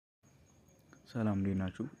ሰላም እንዴት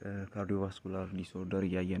ናችሁ? ካርዲዮቫስኩላር ዲስኦርደር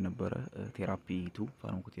እያየን ነበረ። ቴራፒ 2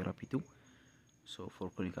 ፋርማኮቴራፒ 2 ፎር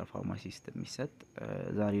ክሊኒካል ፋርማሲስት የሚሰጥ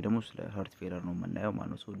ዛሬ ደግሞ ስለ ሀርት ፌለር ነው የምናየው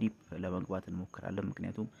ማለት ነው። ሶ ዲፕ ለመግባት እንሞክራለን።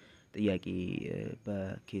 ምክንያቱም ጥያቄ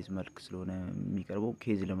በኬዝ መልክ ስለሆነ የሚቀርበው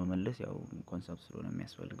ኬዝ ለመመለስ ያው ኮንሰፕት ስለሆነ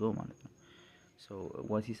የሚያስፈልገው ማለት ነው። ሶ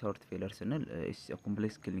ዋት ኢዝ ሀርት ፌለር ስንል ኢትስ አ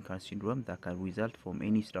ኮምፕሌክስ ክሊኒካል ሲንድሮም that can result from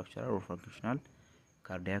any structural or functional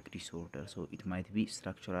cardiac disorder. So it might be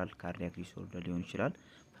structural cardiac disorder ሊሆን ይችላል፣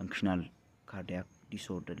 functional cardiac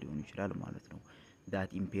disorder ሊሆን ይችላል ማለት ነው። that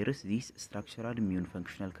impairs this structural immune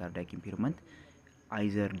functional cardiac impairment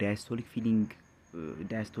either diastolic feeling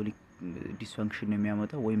diastolic dysfunction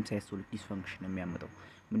የሚያመጣው ወይም systolic dysfunction የሚያመጣው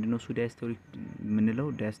ምንድነው? እሱ diastolic የምንለው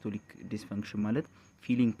diastolic dysfunction ማለት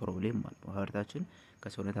ፊሊንግ ፕሮብሌም ማለት ነው። ሀርታችን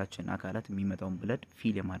ከሰውነታችን አካላት የሚመጣውን ብለድ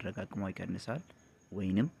ፊል የማድረግ አቅሟ ይቀንሳል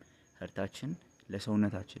ወይንም ሀርታችን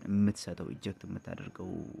ለሰውነታችን የምትሰጠው ኢንጀክት የምታደርገው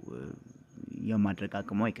የማድረግ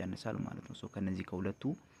አቅሟ ይቀንሳል ማለት ነው። ሶ ከነዚህ ከሁለቱ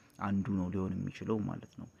አንዱ ነው ሊሆን የሚችለው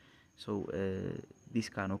ማለት ነው። ሶ this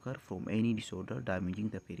can occur from any disorder damaging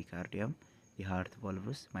the pericardium, the heart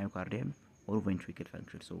valves, myocardium or ventricular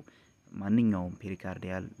function. so ማንኛውም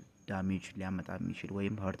ፔሪካርዲያል ዳሜጅ ሊያመጣ የሚችል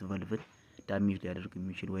ወይም ሃርት ቫልቭን ዳሜጅ ሊያደርግ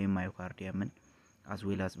የሚችል ወይም ማዮካርዲየምን as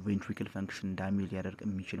well as ventricular function ዳሜጅ ሊያደርግ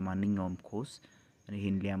የሚችል ማንኛውም ኮዝ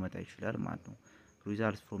ይሄን ሊያመጣ ይችላል ማለት ነው።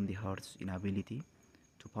 results from the heart's inability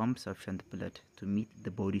to pump sufficient blood to meet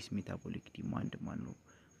the body's metabolic demand ማለት ነው።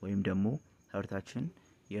 ወይም ደግሞ ሀርታችን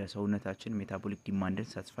የሰውነታችን ሜታቦሊክ ዲማንድን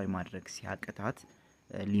ሳቲስፋይ ማድረግ ሲያቅታት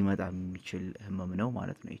ሊመጣ የሚችል ህመም ነው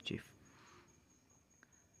ማለት ነው ኤችኤፍ።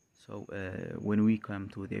 So when we come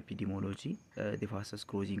to the epidemiology, the fastest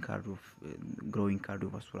growing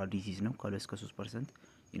cardiovascular disease ነው ከ2-3%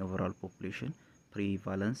 in overall population.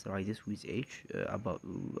 Prevalence rises with age, about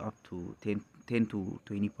up to 10 to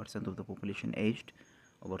 20% of the population aged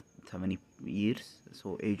over 70 years. So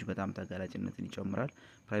age በጣም ተጋላጭነትን ይጨምራል።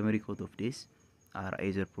 Primary cause of death are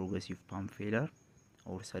either progressive pump failure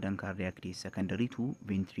or sudden cardiac death secondary to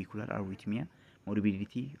ventricular arrhythmia.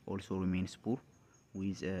 Morbidity also remains poor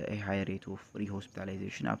with a high rate of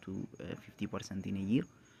rehospitalization up to 50% in a year.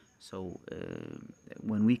 So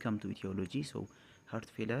when we come to etiology, so heart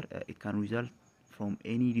failure it can result from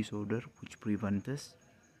any disorder which prevents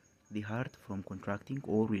the heart from contracting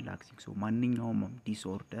or relaxing. So ማንኛውም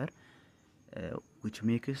disorder which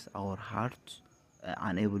makes our heart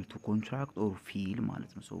unable to contract or feel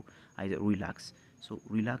ማለት ነው። so either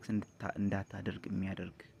relax እንዳታደርግ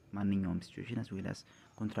የሚያደርግ ማንኛውም situation as well as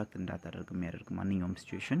contract እንዳታደርግ የሚያደርግ ማንኛውም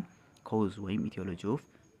situation cause ወይም etiology of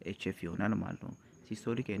HF ይሆናል ማለት ነው።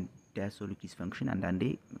 systolic and diastolic dysfunction አንዳንዴ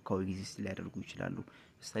coexist ሊያደርጉ ይችላሉ።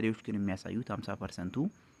 ስታዲዎች ግን የሚያሳዩት 50%ቱ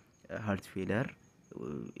heart failure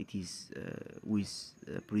it is with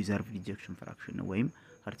preserved ejection fraction ነው ወይም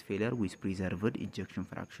heart failure with preserved ejection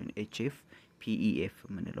fraction HF PEF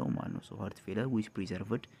የምንለው ማለት ነው። so heart failure with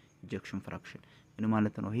preserved ejection fraction ምን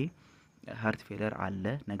ማለት ነው? ይሄ heart failure አለ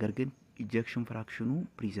ነገር ግን ejection fractionኑ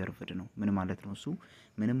preserved ነው። ምን ማለት ነው? እሱ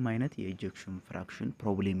ምንም አይነት የejection fraction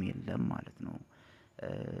ፕሮብሌም የለም ማለት ነው።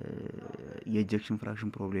 የejection fraction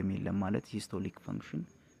ፕሮብሌም የለም ማለት systolic function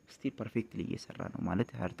still perfectly እየሰራ ነው ማለት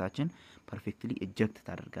ሀርታችን perfectly eject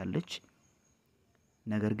ታደርጋለች።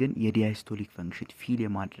 ነገር ግን የዲያስቶሊክ ፈንክሽን ፊል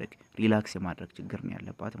የማድረግ ሪላክስ የማድረግ ችግር ነው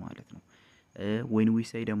ያለባት ማለት ነው። when we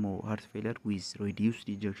say ደግሞ heart failure with reduced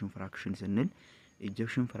ejection fraction ስንል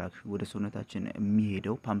ejection fraction ወደ ሰውነታችን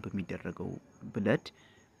የሚሄደው ፓምፕ የሚደረገው ብለድ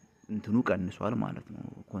እንትኑ ቀንሷል ማለት ነው።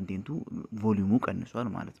 ኮንቴንቱ ቮሊዩሙ ቀንሷል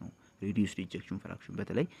ማለት ነው። reduced ejection fraction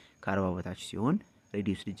በተለይ ከ40 በታች ሲሆን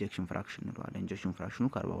reduced ejection fraction እንለዋለን። ejection fractionኑ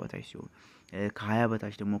ከ40 በታች ሲሆን ከ20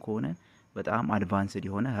 በታች ደግሞ ከሆነ በጣም advanced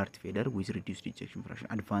የሆነ heart failure with reduced ejection fraction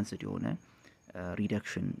advanced የሆነ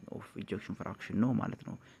reduction of ejection fraction ነው ማለት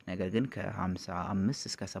ነው። ነገር ግን ከ55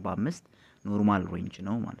 እስከ 75 ኖርማል ሬንጅ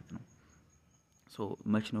ነው ማለት ነው። so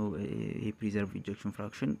much ነው ይሄ preserved ejection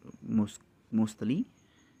fraction mostly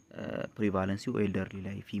prevalence elderly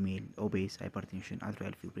ላይ female obese hypertension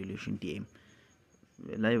atrial fibrillation DM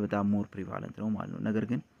ላይ በጣም more prevalent ነው ማለት ነው። ነገር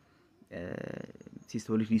ግን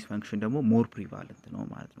systolic dysfunction ደግሞ more prevalent ነው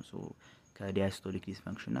ማለት ነው። so ከdiastolic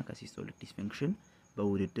dysfunction እና ከsystolic dysfunction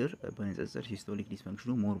በውድድር በንጽጽር systolic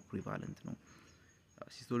dysfunction more prevalent ነው።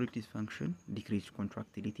 systolic dysfunction decreased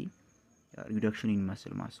contractility, reduction in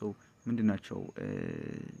muscle mass. so ምንድናቸው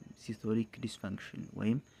systolic dysfunction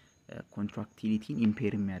ወይም contractility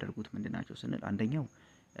ኢምፔር የሚያደርጉት ምንድናቸው ስንል አንደኛው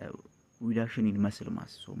reduction in muscle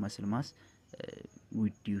mass. so muscle mass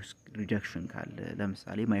reduction ካለ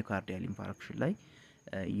ለምሳሌ ማዮካርዲያል ኢንፋርክሽን ላይ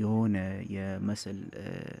የሆነ የመስል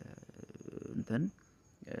እንትን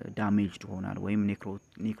ዳሜጅድ ሆናል ወይም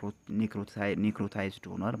ኔክሮታይዝድ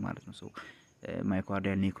ሆኗል ማለት ነው። so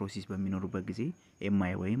ማዮካርዲያል ኔክሮሲስ በሚኖርበት ጊዜ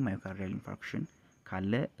ኤምአይ ወይም ማዮካርዲያል ኢንፋርክሽን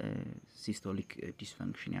ካለ ሲስቶሊክ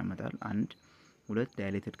ዲስፈንክሽን ያመጣል። አንድ ሁለት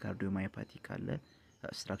ዳይሌትድ ካርዲዮማዮፓቲ ካለ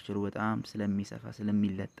ስትራክቸሩ በጣም ስለሚሰፋ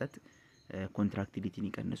ስለሚለጠጥ ኮንትራክቲሊቲን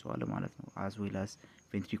ይቀንሰዋል ማለት ነው። አዝ ዌል አዝ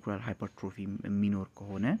ቬንትሪኩላር ሃይፐርትሮፊ የሚኖር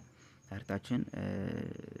ከሆነ ሀርታችን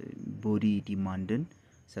ቦዲ ዲማንድን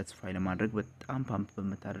ሳቲስፋይ ለማድረግ በጣም ፓምፕ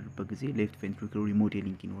በመታደርበት ጊዜ ሌፍት ቬንትሪኩላር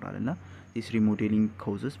ሪሞዴሊንግ ይኖራል እና ዲስ ሪሞዴሊንግ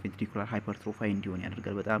ኮዝስ ቬንትሪኩላር ሃይፐርትሮፋይ እንዲሆን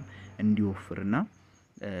ያደርጋል። በጣም እንዲወፍርና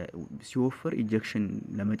ሲወፍር ኢንጀክሽን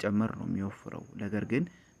ለመጨመር ነው የሚወፍረው፣ ነገር ግን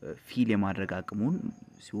ፊል የማድረግ አቅሙን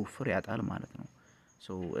ሲወፍር ያጣል ማለት ነው። ሶ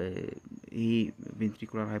ይሄ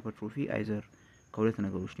ቬንትሪኩላር ሃይፐርትሮፊ አይዘር ከሁለት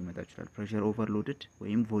ነገሮች ሊመጣ ይችላል። ፕሬሸር ኦቨርሎድድ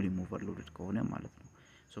ወይም ቮሊዩም ኦቨርሎድድ ከሆነ ማለት ነው።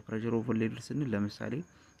 ሶ ፕሬሸር ኦቨርሎድድ ስንል ለምሳሌ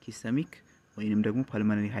ሲስተሚክ ወይንም ደግሞ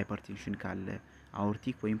ፐልሞናሪ ሃይፐርቴንሽን ካለ፣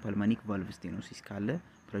 አኦርቲክ ወይም ፐልሞኒክ ቫልቭ ስቴኖሲስ ካለ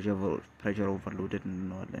ፕሬሸር ኦቨርሎድድ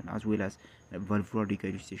እንለዋለን። አዝ ዌል አዝ ቫልቩላር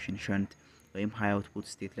ዲጋይስቴሽን ሸንት ወይም ሃይ አውትፑት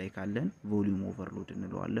ስቴት ላይ ካለን ቮሊዩም ኦቨርሎድ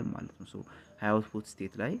እንለዋለን ማለት ነው። ሶ ሃይ አውትፑት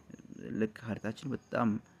ስቴት ላይ ልክ ሀርታችን በጣም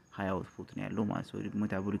ሃይ አውትፑት ነው ያለው ማለት ነው።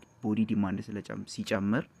 ሜታቦሊክ ቦዲ ዲማንድ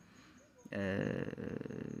ሲጨምር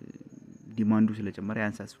ዲማንዱ ስለጨመረ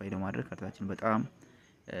ያን ሳቲስፋይ ለማድረግ ሀርታችን በጣም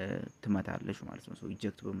ትመታለች ማለት ነው። ሶ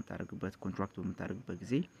ኢንጀክት በምታደርግበት ኮንትራክት በምታደርግበት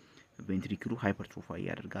ጊዜ ቬንትሪክሉ ሃይፐርትሮፋይ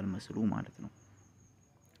ያደርጋል መስሉ ማለት ነው።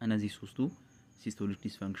 እነዚህ ሶስቱ ሲስቶሊክ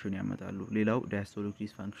ዲስፈንክሽን ያመጣሉ። ሌላው ዳያስቶሊክ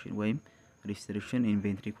ዲስፈንክሽን ወይም ሪስትሪክሽን ኢን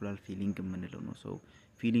ቬንትሪኩላር ፊሊንግ የምንለው ነው። ሶ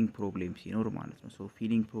ፊሊንግ ፕሮብሌም ሲኖር ማለት ነው። ሶ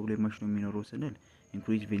ፊሊንግ ፕሮብሌም መች ነው የሚኖረው ስንል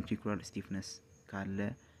ኢንክሪዝ ቬንትሪኩላር ስቲፍነስ ካለ፣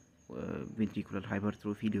 ቬንትሪኩላር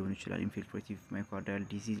ሃይፐርትሮፊ ሊሆን ይችላል፣ ኢንፊልትሬቲቭ ማዮካርዲያል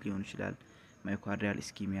ዲዚዝ ሊሆን ይችላል፣ ማዮካርዲያል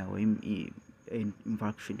ኢስኪሚያ ወይም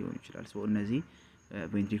ኢንፋርክሽን ሊሆን ይችላል። ሶ እነዚህ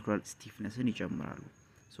ቬንትሪኩላር ስቲፍነስን ይጨምራሉ።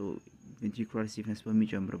 ሶ ቬንትሪኩላር ስቲፍነስ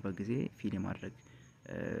በሚጨምርበት ጊዜ ፊል የማድረግ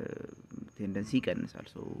ቴንደንሲ ይቀንሳል።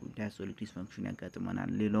 ሶ ዳያስቶሊክ ዲስፈንክሽን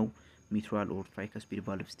ያጋጥመናል። ሌላው ሚትራል ኦር ትራይከስፒድ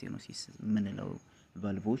ቫልቭ ስቴኖሲስ የምንለው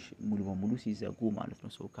ቫልቮች ሙሉ በሙሉ ሲዘጉ ማለት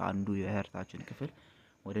ነው። ሶ ከአንዱ የሀርታችን ክፍል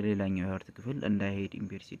ወደ ሌላኛው የሀርት ክፍል እንዳይሄድ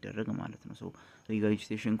ኢምፔር ሲደረግ ማለት ነው። ሶ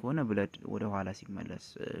ሪጋይስቴሽን ከሆነ ብለድ ወደ ኋላ ሲመለስ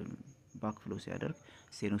ባክ ፍሎ ሲያደርግ፣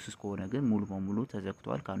 ስቴኖሲስ ከሆነ ግን ሙሉ በሙሉ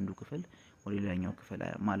ተዘግቷል፣ ከአንዱ ክፍል ወደ ሌላኛው ክፍል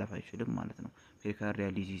ማለፍ አይችልም ማለት ነው።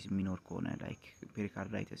 ፔሪካርዲያል ዲዚዝ የሚኖር ከሆነ ላይክ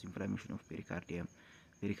ፔሪካርዳይተስ፣ ኢንፍላሜሽን ኦፍ ፔሪካርዲየም፣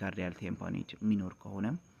 ፔሪካርዲያል ታምፖኔጅ የሚኖር ከሆነ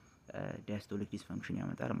ዳያስቶሊክ ዲስፈንክሽን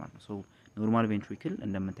ያመጣል ማለት ነው። ሶ ኖርማል ቬንትሪክል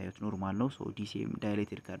እንደምታዩት ኖርማል ነው። ሶ ዲሲኤም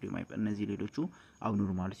ዳይሌትድ ካርዲዮማዮፓቲ፣ እነዚህ ሌሎቹ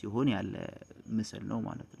አብኖርማል ሲሆን ያለ ምስል ነው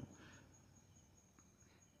ማለት ነው።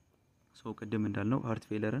 ሶ ቅድም እንዳልነው ሃርት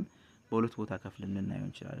ፌለርን በሁለት ቦታ ከፍለን ልናየው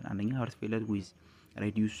እንችላለን። አንደኛ ሃርት ፌለር ዊዝ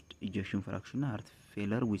ሬዲዩስድ ኢንጀክሽን ፍራክሽን እና ሃርት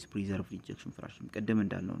ፌለር ዊዝ ፕሪዘርቭድ ኢንጀክሽን ፍራክሽን። ቅድም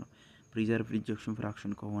እንዳልነው ነው ፕሪዘርቭድ ኢንጀክሽን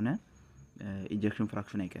ፍራክሽን ከሆነ ኢንጀክሽን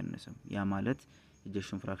ፍራክሽን አይቀንስም። ያ ማለት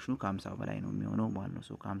ኢንጀክሽን ፍራክሽኑ ከ50 በላይ ነው የሚሆነው ማለት ነው።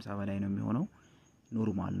 ሶ ከ50 በላይ ነው የሚሆነው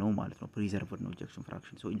ኖርማል ነው ማለት ነው። ፕሪዘርቭድ ነው ኢንጀክሽን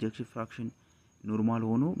ፍራክሽን። ሶ ኢንጀክሽን ፍራክሽን ኖርማል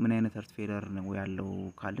ሆኖ ምን አይነት ሃርት ፌለር ነው ያለው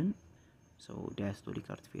ካልን ሶ ዳያስቶሊክ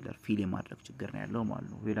ሃርት ፌለር ፊል የማድረግ ችግር ነው ያለው ማለት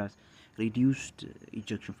ነው። ዌራስ ሪዲዩስድ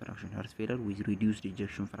ኢንጀክሽን ፍራክሽን ሃርት ፌለር ዊዝ ሪዲዩስድ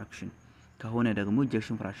ኢንጀክሽን ፍራክሽን ከሆነ ደግሞ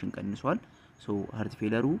ኢንጀክሽን ፍራክሽን ቀንሷል። ሶ ሃርት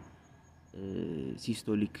ፌለሩ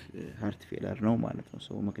ሲስቶሊክ ሃርት ፌለር ነው ማለት ነው።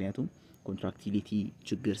 ሶ ምክንያቱም ኮንትራክቲሊቲ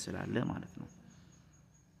ችግር ስላለ ማለት ነው።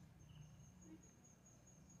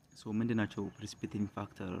 ሶ ምንድናቸው ፕሪሲፒቴቲንግ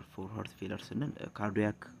ፋክተር ፎር ሃርት ፌለር ስንል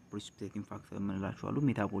ካርዲያክ ፕሪሲፒቴቲንግ ፋክተር የምንላቸው አሉ፣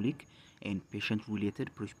 ሜታቦሊክ ኤንድ ፔሸንት ሪሌትድ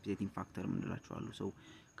ፕሪሲፒቴቲንግ ፋክተር የምንላቸው አሉ። ሶ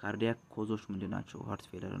ካርዲያክ ኮዞች ምንድናቸው ሃርት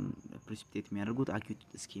ፌለርን ፕሪሲፒቴት የሚያደርጉት? አኪዩት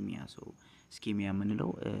ኢስኬሚያ። ሶ ኢስኬሚያ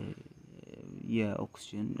የምንለው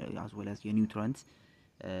የኦክሲጅን አዝ ዌል አዝ የኒውትራንት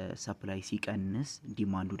ሰፕላይ ሲቀንስ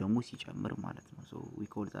ዲማንዱ ደግሞ ሲጨምር ማለት ነው። ሶ ዊ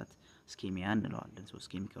ኮል ዛት ኢስኬሚያ እንለዋለን። ሶ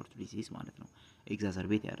ኢስኬሚክ ሃርት ዲዚዝ ማለት ነው።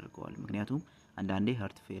 ኤግዛዘርቤት ያደርገዋል። ምክንያቱም አንዳንዴ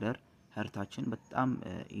ሃርት ፌለር ሃርታችን በጣም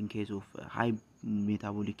ኢን ኬዝ ኦፍ ሃይ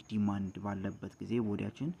ሜታቦሊክ ዲማንድ ባለበት ጊዜ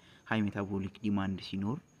ቦዲያችን ሃይ ሜታቦሊክ ዲማንድ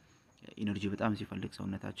ሲኖር ኢነርጂ በጣም ሲፈልግ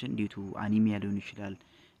ሰውነታችን ዲቱ አኒሚያ ሊሆን ይችላል፣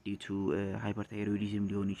 ዲቱ ሃይፐርታይሮይዲዝም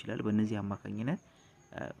ሊሆን ይችላል። በእነዚህ አማካኝነት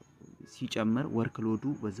ሲጨምር ወርክሎዱ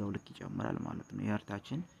በዛው ልክ ይጨምራል ማለት ነው።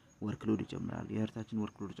 የሃርታችን ወርክሎድ ይጨምራል። የሃርታችን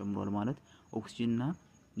ወርክሎድ ጨምሯል ማለት ኦክሲጅን እና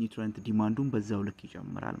ኒውትሪየንት ዲማንዱን በዛው ልክ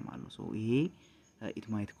ይጨምራል ማለት ነው። ሶ ይሄ ኢት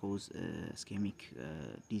ማይት ኮዝ ኢስኬሚክ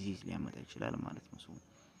ዲዚዝ ሊያመጣ ይችላል ማለት ነው። ሶ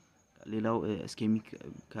ሌላው ኢስኬሚክ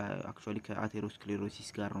አክቹአሊ ከአቴሮስክሌሮሲስ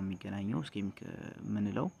ጋር ነው የሚገናኘው። ኢስኬሚክ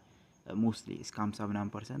ምንለው ሞስትሊ እስከ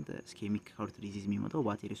 50% ኢስኬሚክ ሃርት ዲዚዝ የሚመጣው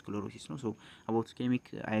በአቴሮስክሌሮሲስ ነው። ሶ አባውት ኢስኬሚክ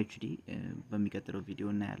አይኤችዲ በሚቀጥለው ቪዲዮ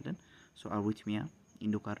እናያለን። ሶ አሪትሚያ፣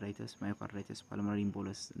 ኢንዶካርዳይተስ፣ ማዮካርዳይተስ፣ ፓልሞናሪ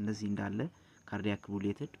ኢምቦለስ እነዚህ እንዳለ ካርዲያክ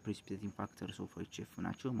ሪሌትድ ፕሪሲፒቴቲንግ ፋክተርስ ኦፍ ኤችኤፍ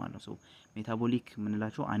ናቸው ማለት ነው። ሶ ሜታቦሊክ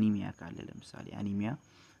ምንላቸው አኒሚያ ካለ ለምሳሌ አኒሚያ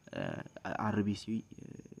አርቢሲ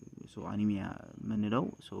ሶ አኒሚያ ምንለው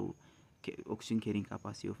ሶ ኦክሲጅን ካሪንግ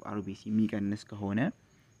ካፓሲቲ ኦፍ አርቢሲ የሚቀንስ ከሆነ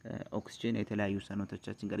ኦክሲጅን የተለያዩ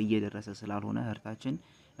ሰውነቶቻችን ጋር እየደረሰ ስላልሆነ ህርታችን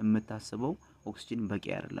የምታስበው ኦክሲጅን በቂ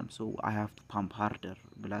አይደለም ሶ አይ ሃቭ ቱ ፓምፕ ሃርደር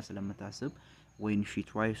ብላ ስለምታስብ when she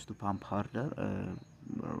tries to pump harder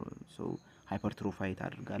so ሃይፐርትሮፋይ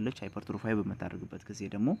ታደርጋለች ሃይፐርትሮፋይ በመታደርግበት ጊዜ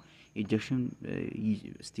ደግሞ ኢንጀክሽን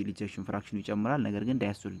ስቲል ኢንጀክሽን ፍራክሽኑ ይጨምራል ነገር ግን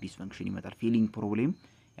ዳያስቶሊክ ዲስፈንክሽን ይመጣል ፊሊንግ ፕሮብሌም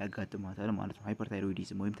ያጋጥማታል ማለት ነው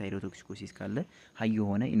ሃይፐርታይሮይዲዝም ወይም ታይሮቶክሲኮሲስ ካለ ሃይ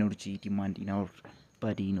የሆነ ኢነርጂ ዲማንድ ኢን አወር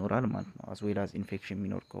ባዲ ይኖራል ማለት ነው as well as ኢንፌክሽን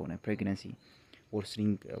ሚኖር ከሆነ ፕሬግናንሲ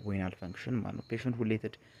worsening renal function ማለት ነው patient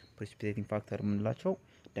related precipitating factor ምንላቸው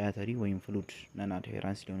ዳያተሪ ወይም ፍሉድ ነን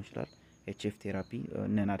አድሄራንስ ሊሆን ይችላል HF therapy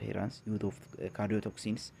non adherence use of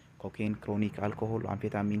cardiotoxins cocaine chronic alcohol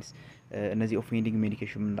amphetamines እነዚህ offending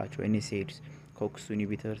medication ምንላቸው NSAIDs COX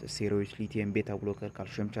inhibitors steroids lithium beta blocker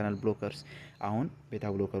calcium channel blockers አሁን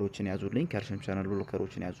ቤታ ብሎከሮችን ያዙልኝ calcium channel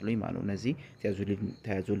ብሎከሮችን ያዙልኝ ማለት ነው እነዚህ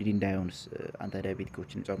thiazolidine diones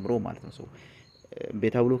አንታዳያቤቲኮችን ጨምሮ ማለት ነው ሶ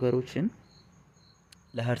ቤታ ብሎከሮችን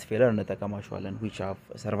ለሃርት ፌለር እንጠቀማቸዋለን which have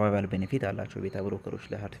survival benefit አላቸው ቤታ ብሎከሮች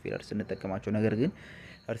ለሃርት ፌለር ስንጠቀማቸው ነገር ግን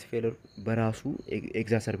ሃርት ፌለር በራሱ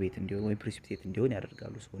ኤግዛሰርቤት እንዲሆን ወይ ፕሪሲፒቴት እንዲሆን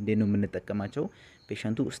ያደርጋሉ ሶ እንዴት ነው የምንጠቀማቸው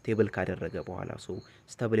ፔሸንቱ ስቴብል ካደረገ በኋላ ሶ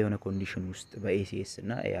ስታብል የሆነ ኮንዲሽን ውስጥ በኤሲኤስ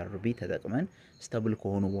እና ኤአርቢ ተጠቅመን ስታብል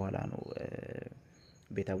ከሆኑ በኋላ ነው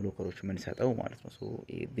ቤታ ብሎከሮች የምንሰጠው ማለት ነው ሶ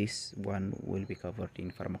this one will be covered in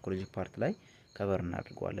pharmacology part ላይ ከቨር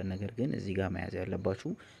እናድርገዋለን ነገር ግን እዚህ ጋር መያዝ ያለባችሁ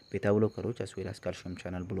ቤታ ብሎከሮች as well as calcium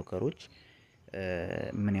channel ብሎከሮች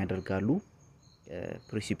ምን ያደርጋሉ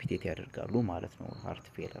precipitate ያደርጋሉ ማለት ነው heart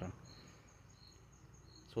failure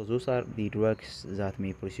so those are the drugs that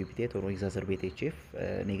may precipitate or exacerbate HF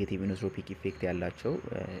negative inotropic effect ያላቸው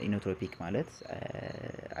inotropic ማለት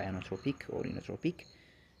ionotropic or inotropic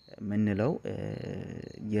ምንለው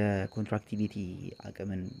የኮንትራክቲቪቲ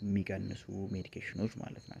አቅምን የሚቀንሱ ሜዲኬሽኖች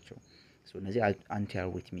ማለት ናቸው so እነዚህ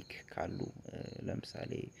አንቲአርዊትሚክ ካሉ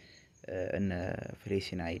ለምሳሌ እነ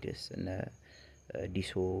ፍሬሲናይድስ እነ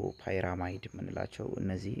ዲሶፓይራማይድ ምንላቸው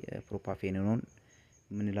እነዚህ ፕሮፓፌኖን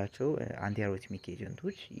ምንላቸው አንቲአርዊትሚክ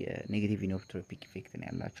ኤጀንቶች የኔጌቲቭ ኢኖትሮፒክ ኢፌክት ነው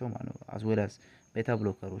ያላቸው ማለት ነው as well as ቤታ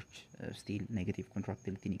ብሎከሮች ስቲል ኔጌቲቭ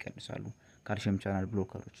ኮንትራክቲቪቲን ይቀንሳሉ ካልሲየም ቻናል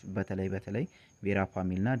ብሎከሮች በተለይ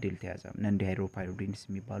ቬራፓሚልና ዴልታያዛም ነን ዲሃይድሮፓይሪዲንስ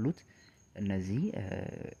የሚባሉት እነዚህ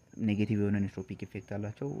ኔጌቲቭ የሆነ ኢኖትሮፒክ ኢፌክት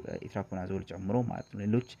አላቸው ኢትራኮናዞል ጨምሮ ማለት ነው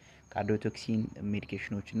ሌሎች ካርዲዮቶክሲን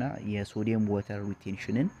ሜዲኬሽኖችና የሶዲየም ዋተር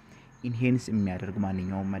ሪቴንሽንን ኢንሄንስ የሚያደርግ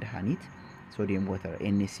ማንኛውም መድኃኒት ሶዲየም ዋተር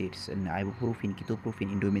NSAIDs እና አይቡፕሮፊን ኪቶፕሮፊን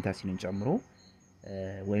ኢንዶሜታሲንን ጨምሮ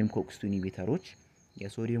ወይም ኮክስ ኢንሂቢተሮች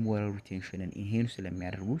የሶዲየም ዋተር ሪቴንሽንን ኢንሄንስ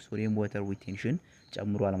ስለሚያደርጉ ሶዲየም ዋተር ሪቴንሽን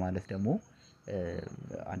ጨምሯል ማለት ደግሞ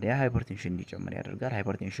አንደኛ ሃይፐርቴንሽን እንዲጨምር ያደርጋል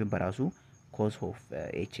ሃይፐርቴንሽን በራሱ ኮዝ ኦፍ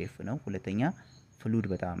HF ነው ሁለተኛ ፍሉድ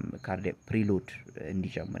በጣም ካርዲያክ ፕሪሎድ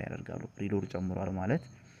እንዲጨምር ያደርጋሉ ፕሪሎድ ጨምሯል ማለት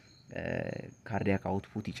ካርዲያክ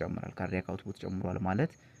አውትፑት ይጨምራል ካርዲያክ አውትፑት ጨምሯል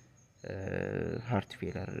ማለት ሃርት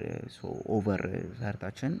ፌለር ሶ ኦቨር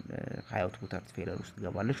ሃርታችን ሃይ አውትፑት ሃርት ፌለር ውስጥ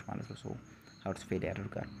ገባለች ማለት ነው ሶ ሃርት ፌል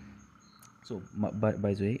ያደርጋል ሶ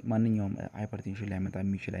ባይ ዘ ዌይ ማንኛውም ሃይፐርቴንሽን ላይ መጣ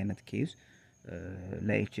የሚችል አይነት ኬዝ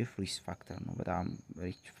ለኤችኤፍ ሪስክ ፋክተር ነው በጣም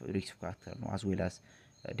ሪስክ ፋክተር ነው as well as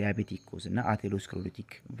ዲያቤቲክ ኮዝ እና አቴሮስክለሮቲክ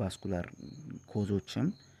ቫስኩላር ኮዞችም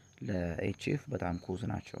ለኤችኤፍ በጣም ኮዝ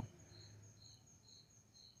ናቸው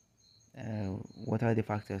what are the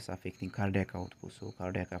factors affecting cardiac output so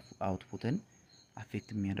cardiac outputን አፌክት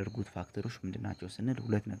የሚያደርጉት ፋክተሮች ምንድናቸው ስንል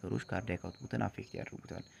ሁለት ነገሮች cardiac outputን አፌክት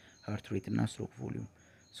ያደርጉታል heart rate እና stroke volume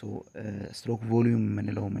so stroke volume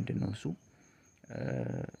ምንለው ምንድነው እሱ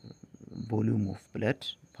volume of blood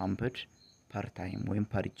pumped per time ወይም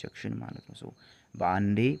per ejection ማለት ነው so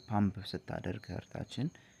በአንዴ ፓምፕ ስታደርግ ህርታችን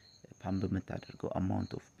ፓምፕ የምታደርገው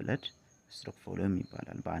amount of blood stroke volume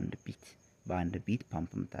ይባላል በአንድ ቢት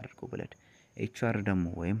ፓምፕ የምታደርገው ብለድ HR ደግሞ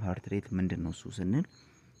ወይም heart rate ምንድነው እሱ ስንል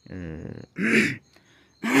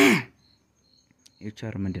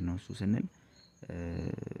HR ምንድነው እሱ ስንል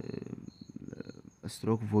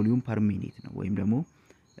stroke volume per minute ነው ወይም ደግሞ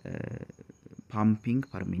pumping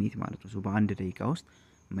per minute ማለት ነው so በአንድ ደቂቃ ውስጥ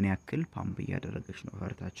ምን ያክል ፓምፕ እያደረገች ነው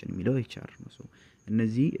ህርታችን የሚለው HR ነው so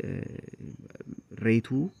እነዚህ ሬቱ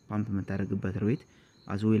ፓምፕ የምታደርግበት ሬት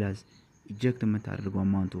as well as ኢጀክት የምታደርገው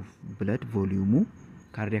amount of blood volume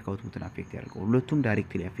ካርዲያክ አውትፑትን አፌክት ያደርጋሉ ሁለቱም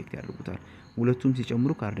ዳይሬክትሊ አፌክት ያደርጉታል ሁለቱም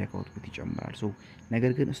ሲጨምሩ ካርዲያክ አውትፑት ይጨምራል so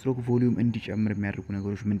ነገር ግን ስትሮክ ቮሊዩም እንዲጨምር የሚያደርጉ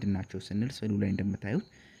ነገሮች ምንድናቸው ስንል ስሉ ላይ እንደምታዩት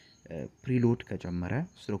ፕሪሎድ ከጨመረ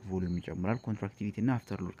ስትሮክ ቮሊዩም ይጨምራል ኮንትራክቲቪቲ እና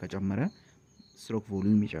አፍተር ሎድ ከጨመረ ስትሮክ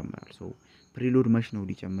ቮሊዩም ይጨምራል so ፕሪሎድ መች ነው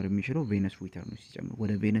ሊጨምር የሚችለው ቬነስ ሪተርን ሲጨምር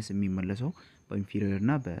ወደ ቬነስ የሚመለሰው በኢንፌሪየር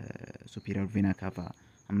እና በሱፔሪየር ቬና ካቫ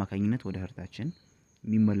አማካኝነት ወደ ህርታችን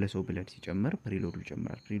የሚመለሰው ብለድ ሲጨምር ፕሪሎዱ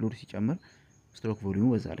ይጨምራል። ፕሪሎድ ሲጨምር ስትሮክ ቮሊዩሙ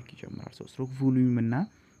በዛ ልክ ይጨምራል። ስትሮክ ቮሊዩም እና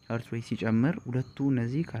ሃርት ሬት ሲጨምር ሁለቱ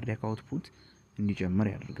እነዚህ ካርዲያክ አውትፑት እንዲጨምር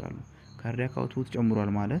ያደርጋሉ። ካርዲያክ አውትፑት ጨምሯል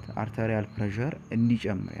ማለት አርተሪያል ፕሬሸር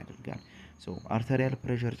እንዲጨምር ያደርጋል። አርተሪያል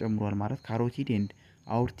ፕሬሸር ጨምሯል ማለት ካሮቲድ ኤንድ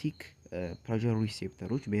አውርቲክ ፕሬሸር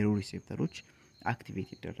ሪሴፕተሮች ቤሮ ሪሴፕተሮች አክቲቬት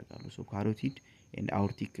ይደረጋሉ። ካሮቲድ ኤንድ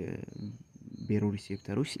አውርቲክ ቤሮ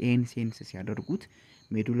ሪሴፕተሮች ይህን ሴንስ ሲያደርጉት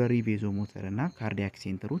ሜዱላሪ ቬዞሞተር እና ካርዲያክ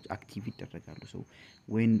ሴንተሮች አክቲቭ ይደረጋሉ።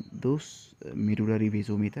 when those medullary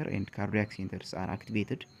vasomotor and cardiac centers are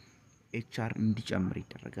activated ኤችአር እንዲጨምር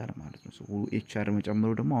ይደረጋል ማለት ነው። ኤችአር መጨመሩ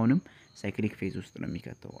ደግሞ አሁንም ሳይክሊክ ፌዝ ውስጥ ነው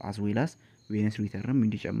የሚከተው as well as venous return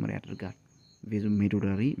እንዲጨምር ያደርጋል።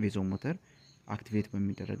 ሜዱላሪ ቬዞሞተር አክቲቬት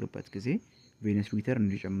በሚደረግበት ጊዜ venous return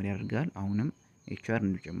እንዲጨምር ያደርጋል። አሁንም ኤችአር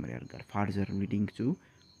እንዲጨምር ያደርጋል further leading to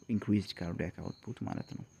increased cardiac output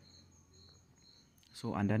ማለት ነው።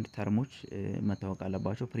 አንዳንድ ተርሞች መታወቅ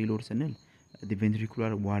አለባቸው። ፕሪሎድ ስንል the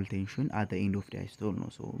ventricular wall tension at the end of diastole ነው።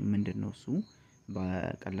 ምንድነው እሱ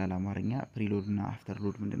በቀላል አማርኛ ፕሪሎድ እና አፍተር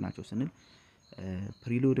ሎድ ምንድናቸው ስንል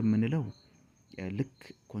ፕሪሎድ የምንለው ልክ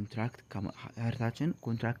ሃርታችን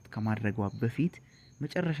ኮንትራክት ከማድረጓ በፊት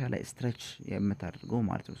መጨረሻ ላይ ስትሬች የምታደርገው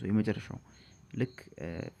ማለት ነው። የመጨረሻው ልክ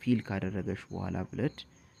ፊል ካደረገሽ በኋላ ብለድ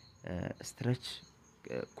ስትሬች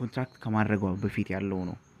ኮንትራክት ከማድረጓ በፊት ያለው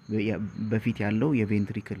ነው። በፊት ያለው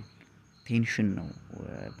የቬንትሪክል ቴንሽን ነው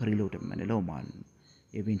ፕሪሎድ የምንለው ማለት ነው።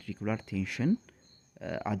 የቬንትሪኩላር ቴንሽን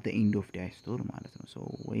at the end of diastole ማለት ነው።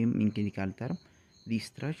 ወይም in clinical term the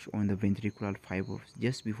stretch on the ventricular fibers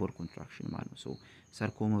just before contraction ማለት ነው።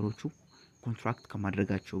 ሰርኮመሮቹ ኮንትራክት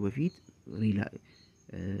ከማድረጋቸው በፊት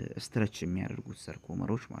ስትሬች የሚያደርጉት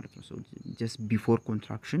ሰርኮመሮች ማለት ነው። just before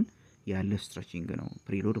contraction ያለ ስትሬቺንግ ነው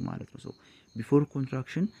ፕሪሎድ ማለት ነው። before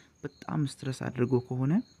contraction በጣም ስትረስ አድርጎ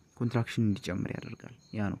ከሆነ ኮንትራክሽን እንዲጨምር ያደርጋል።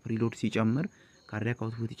 ያ ነው ፕሪሎድ ሲጨምር ካርዲያክ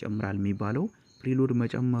አውትፑት ይጨምራል የሚባለው። ፕሪሎድ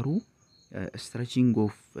መጨመሩ ስትሬቺንግ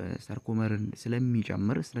ኦፍ ሰርኮመርን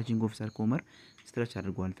ስለሚጨምር ስትሬቺንግ ኦፍ ሰርኮመር ስትሬች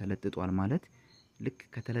አድርጓል ተለጥጧል ማለት ልክ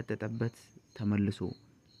ከተለጠጠበት ተመልሶ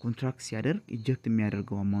ኮንትራክት ሲያደርግ ኢጀክት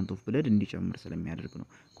የሚያደርገው አማውንት ኦፍ ብለድ እንዲጨምር ስለሚያደርግ ነው።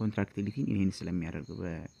 ኮንትራክቲሊቲን ኢንሄንስ ስለሚያደርግ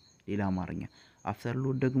በሌላ አማርኛ። አፍተር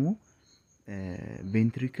ሎድ ደግሞ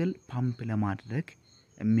ቬንትሪክል ፓምፕ ለማድረግ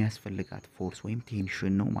የሚያስፈልጋት ፎርስ ወይም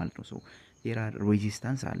ቴንሽን ነው ማለት ነው። ዜር አር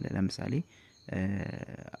ሬዚስታንስ አለ። ለምሳሌ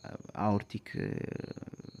አውርቲክ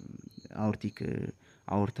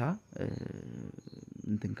አውርታ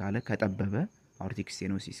እንትን ካለ ከጠበበ አውርቲክ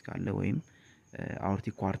ስቴኖሲስ ካለ ወይም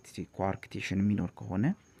አውርቲክ ኳርክቴሽን የሚኖር ከሆነ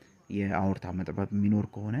የአውርታ መጠበብ የሚኖር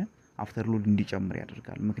ከሆነ አፍተር ሎድ እንዲጨምር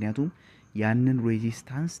ያደርጋል። ምክንያቱም ያንን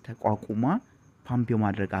ሬዚስታንስ ተቋቁማ ፓምፕ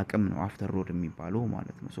የማድረግ አቅም ነው አፍተር ሎድ የሚባለው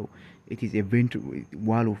ማለት ነው። it is a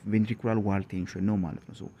ventricular wall tension ነው ማለት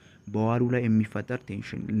ነው። በዋሉ ላይ የሚፈጠር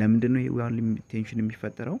ቴንሽን ለምንድን ነው የዋል ቴንሽን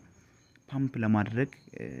የሚፈጠረው? ፓምፕ ለማድረግ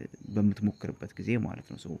በምትሞክርበት ጊዜ ማለት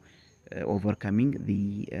ነው። overcoming the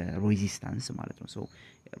resistance ማለት ነው።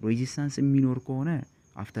 resistance የሚኖር ከሆነ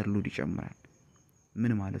አፍተር ሎድ ይጨምራል።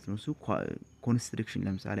 ምን ማለት ነው እሱ? ኮንስትሪክሽን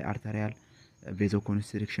ለምሳሌ አርተሪያል ቬዞ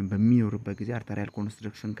ኮንስትሪክሽን በሚኖርበት ጊዜ አርተሪያል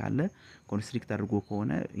ኮንስትሪክሽን ካለ ኮንስትሪክት አድርጎ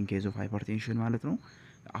ከሆነ ኢን ኬዝ ኦፍ ሃይፐርቴንሽን ማለት ነው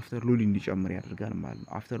አፍተር ሎድ እንዲጨምር ያደርጋል ማለት ነው።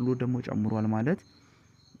 አፍተር ሎድ ደግሞ ጨምሯል ማለት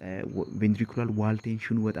ቬንትሪኩላር ዋል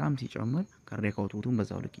ቴንሽኑ በጣም ሲጨምር ካርዲያክ አውትፑቱን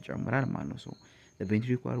በዛው ልክ ይጨምራል ማለት ነው። the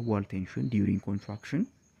ventricular wall tension during contraction,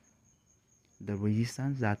 the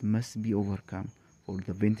resistance that must be overcome for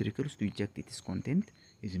the ventricles to eject its content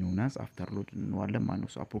is known as afterload እንለዋለን ማለት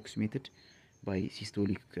ነው። approximated by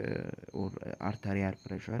systolic or arterial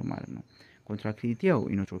pressure ማለት ነው። contractility ያው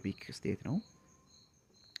inotropic state ነው።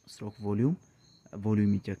 stroke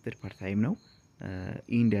volume ejected per time ነው።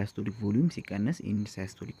 in diastolic volume ሲቀነስ in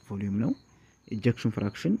systolic volume ነው። ejection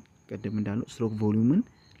fraction ቀደም እንዳለው stroke volumeን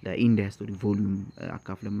ለin diastolic volume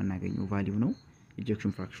አካፍለን የምናገኘው ቫልዩ ነው።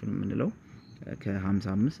 ejection fraction የምንለው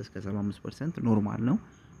ከ55 እስከ 75% ኖርማል ነው።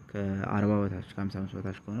 ከ40 በታች ከ55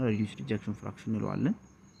 በታች ከሆነ reduced ejection fraction እንለዋለን።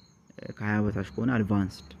 ከ20 በታች ከሆነ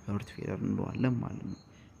advanced heart failure እንለዋለን ማለት ነው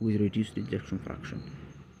with reduced ejection fraction።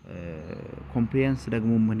 ኮምፕሊያንስ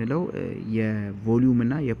ደግሞ የምንለው የቮሊዩም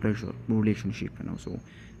እና የፕሬሸር ሪሌሽንሺፕ ነው።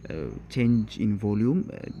 ቼንጅ ኢን ቮሊዩም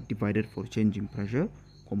ዲቫይደድ ፎር ቼንጅ ኢን ፕሬሸር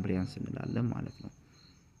ኮምፕሊያንስ እንላለን ማለት ነው።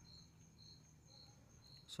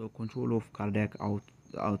 ኮንትሮል ኦፍ ካርዲያክ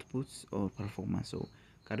አውትፑትስ ኦር ፐርፎርማንስ።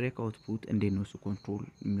 ካርዲያክ አውትፑት እንዴት ነው እሱ ኮንትሮል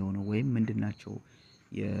የሚሆነው ወይም ምንድናቸው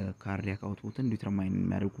የካርዲያክ አውትፑትን ዲተርማይን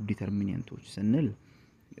የሚያደርጉ ዲተርሚናንቶች ስንል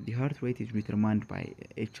the heart rate is determined by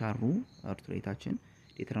HR heart rateaችን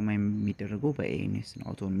ዲተርማይን የሚደረገው በANS ነው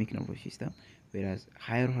አውቶኖሚክ ነርቨስ ሲስተም። whereas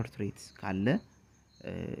higher heart rates ካለ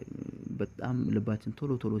በጣም ልባችን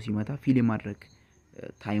ቶሎ ሲመታ ፊል የማድረግ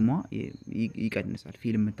ታይሟ ይቀንሳል።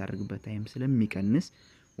 ፊል የምታደርግበት ታይም ስለሚቀንስ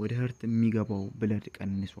ወደ ሀርት የሚገባው ብለድ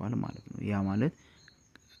ቀንሷል ማለት ነው። ያ ማለት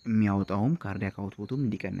የሚያወጣውም ካርዲያክ አውትፑቱም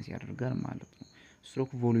እንዲቀንስ ያደርጋል ማለት ነው።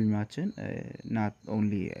 ስትሮክ ቮሉማችን ናት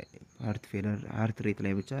ኦንሊ ሃርት ፌለር ሃርት ሬት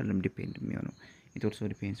ላይ ብቻ አይደለም ዲፔንድ የሚሆነው ኢት ኦልሶ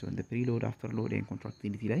ዲፔንድስ ኦን ዘ ፕሪሎድ አፍተር ሎድ ኤንድ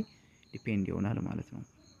ኮንትራክቲሊቲ ላይ ዲፔንድ ይሆናል ማለት ነው።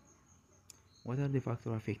 what are the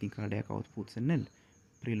factors affecting cardiac output ስንል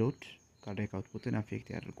ፕሪሎድ ካርዲያክ አውትፑትን አፌክት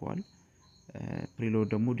ያደርገዋል። ፕሪሎድ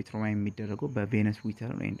ደግሞ ዲተርማይን የሚደረገው በቬነስ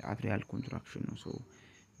ዊተር ኤንድ አትሪያል ኮንትራክሽን ነው። ሶ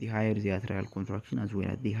the higher the atrial contraction as well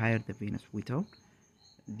as the higher the venous without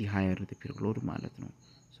the higher the preload ማለት ነው።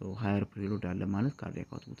 ሶ higher preload አለ ማለት cardiac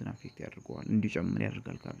output አፌክት ያደርገዋል እንዲጨምር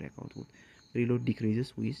ያደርጋል cardiac output። preload decreases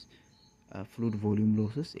with fluid volume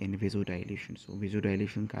losses and vasodilation። ሶ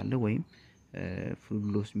vasodilation ካለ ወይም fluid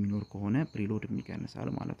loss የሚኖር ከሆነ preload ይቀንሳል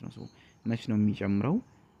ማለት ነው። ሶ መች ነው የሚጨምረው?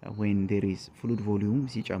 when there is fluid volume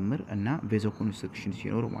ሲጨምር እና vasoconstriction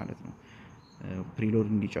ሲኖር ማለት ነው። preload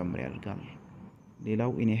እንዲጨምር ያደርጋል።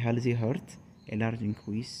 ሌላው in a healthy heart a large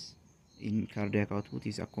increase in cardiac output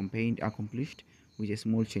is accomplished with a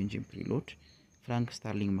small change in preload. Frank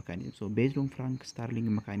Starling mechanism. So based on Frank Starling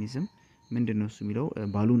mechanism ምንድነው እሱ የሚለው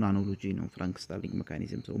ባሉን አናሎጂ ነው። ፍራንክ ስታርሊንግ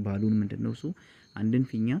ሜካኒዝም ሶ ባሉን ምንድነው እሱ አንድን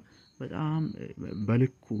ፊኛ በጣም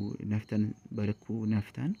በልኩ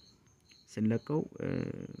ነፍተን ስንለቀው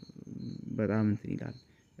በጣም እንትን ይላል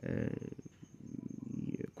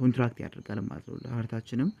ኮንትራክት ያደርጋል ማለት ነው።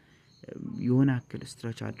 ለሃርታችንም የሆነ አክል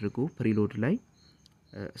ስትሬች አድርጎ ፕሪሎድ ላይ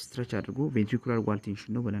ስትሬች አድርጎ ቬንትሪኩላር ዋል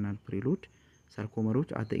ቴንሽን ነው ብለናል። ፕሪሎድ ሳርኮመሮች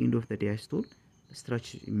at the end of the diastole ስትሬች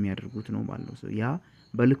የሚያደርጉት ነው ማለት ነው። ሶ ያ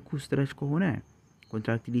በልኩ ስትሬች ከሆነ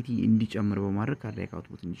ኮንትራክቲሊቲ እንዲጨምር በማድረግ ካርዲያክ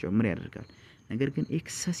አውትፑት እንዲጨምር ያደርጋል። ነገር ግን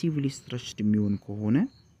ኤክሰሲቭሊ ስትሬችድ የሚሆን ከሆነ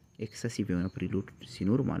ኤክሰሲቭ የሆነ ፕሪሎድ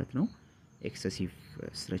ሲኖር ማለት ነው ኤክሰሲቭ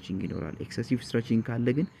ስትሬቺንግ ይኖራል። ኤክሰሲቭ ስትሬቺንግ ካለ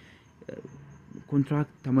ግን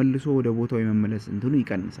ኮንትራክት ተመልሶ ወደ ቦታው የመመለስ እንትኑ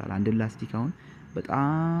ይቀንሳል። አንድ ላስቲክ አሁን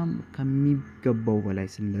በጣም ከሚገባው በላይ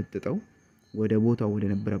ስንለጥጠው ወደ ቦታው ወደ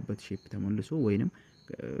ነበረበት ሼፕ ተመልሶ ወይንም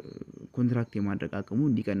ኮንትራክት የማድረግ አቅሙ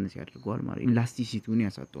እንዲቀንስ ያደርገዋል ማለት ኢላስቲሲቲውን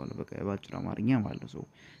ያሳጣዋል በቃ ባጭር አማርኛ ማለት ነው።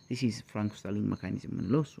 this is Frank Starling mechanism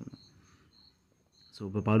ምንለው እሱ ነው። ሶ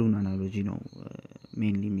በባሉን አናሎጂ ነው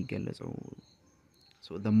ሜንሊ የሚገለጸው።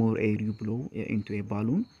 so the more air you blow into a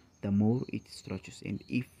balloon the more it stretches and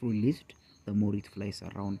if released the more it flies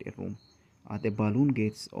around a room. As the balloon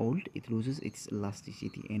gets old it loses its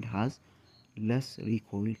elasticity and has less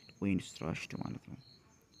recoil when stretched ማለት ነው።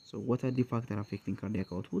 so what are the factors affecting cardiac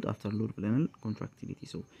output after load ብለናል contractility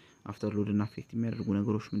so after load እና affect የሚያደርጉ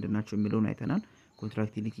ነገሮች ምንድናቸው የሚለውን አይተናል።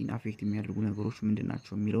 contractility እና affect የሚያደርጉ ነገሮች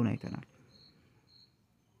ምንድናቸው የሚለውን አይተናል።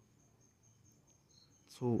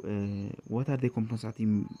 so what are the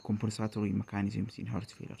compensatory mechanisms in heart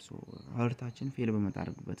failure? so ሃርታችን ፌል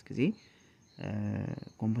በመታረግበት ጊዜ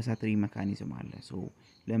ኮምፐንሳቶሪ ሜካኒዝም አለ። ሶ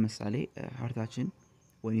ለምሳሌ ሃርታችን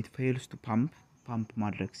when it fails to pump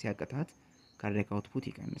ማድረግ ሲያቀታት cardiac output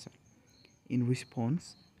ይቀንሳል። in response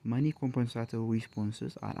many compensatory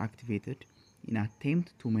responses are activated in attempt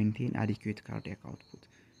to maintain adequate cardiac output.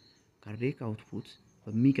 cardiac output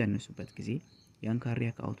በሚቀንሱበት ጊዜ ያን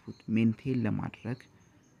cardiac output ሜንቴን ለማድረግ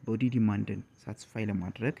ቦዲ ዲማንድን ሳቲስፋይ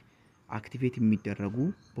ለማድረግ አክቲቬት የሚደረጉ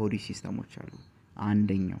ቦዲ ሲስተሞች አሉ።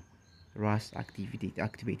 አንደኛው ራስ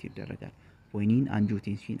አክቲቬት ይደረጋል። ወይኒን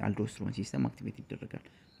አንጂዮቴንሲን አልዶስትሮን ሲስተም አክቲቬት ይደረጋል።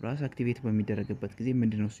 ራስ አክቲቬት በሚደረግበት ጊዜ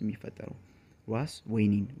ምንድነው እሱ የሚፈጠረው? ራስ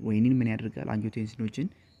ወይኒን ምን ያደርጋል? አንጂዮቴንሲኖችን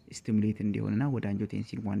ስቲሙሌት እንዲሆንና ወደ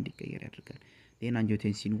አንጂዮቴንሲን 1 እንዲቀየር ያደርጋል። ዴን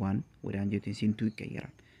አንጂዮቴንሲን 1 ወደ አንጂዮቴንሲን 2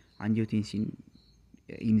 ይቀየራል። አንጂዮቴንሲን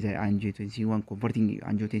 1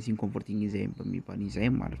 ኮንቨርቲንግ ኢንዛይም በሚባል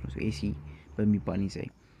ኢንዛይም ማለት ነው። ኤሲ በሚባል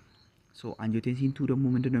ኢንዛይም ሶ አንጂዮቴንሲን 2 ደግሞ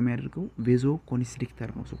ምንድነው የሚያደርገው? ቬዞ ኮንስትሪክተር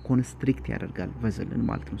ነው። ሶ ኮንስትሪክት ያደርጋል ቨዘልን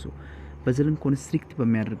ማለት ነው። ሶ ቨዘልን ኮንስትሪክት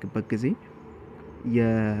በሚያደርግበት ጊዜ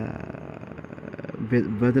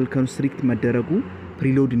የቨዘል ኮንስትሪክት መደረጉ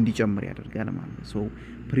ፕሪሎድ እንዲጨምር ያደርጋል ማለት ነው። ሶ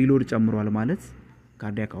ፕሪሎድ ጨምሯል ማለት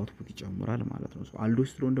ካርዲያክ አውትፑት ይጨምራል ማለት ነው። ሶ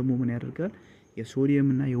አልዶስትሮን ደግሞ ምን ያደርጋል? የሶዲየም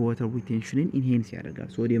እና የዋተር ሪቴንሽንን ኢንሄንስ ያደርጋል።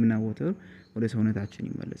 ሶዲየም እና ዋተር ወደ ሰውነታችን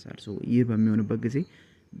ይመለሳል። ሶ ይህ በሚሆንበት ጊዜ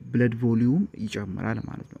ብለድ ቮሊዩም ይጨምራል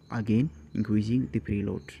ማለት ነው። አጌን ኢንክሪዚንግ ዲ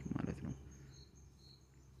ፕሪሎድ ማለት ነው።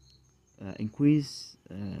 ኢንክሪዝ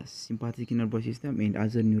ሲምፓቲክ ነርቨስ ሲስተም ኤንድ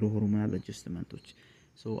አዘር ኒውሮ ሆርሞናል አጀስትመንቶች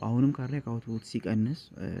ሶ አሁንም ካርዲያክ አውትፑት ሲቀንስ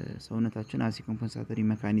ሰውነታችን አዚ ኮምፐንሳቶሪ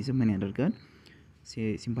ሜካኒዝም ምን ያደርጋል?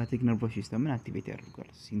 ሲምፓቲክ ነርቨስ ሲስተምን አክቲቬት ያደርጋል።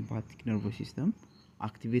 ሲምፓቲክ ነርቨስ ሲስተም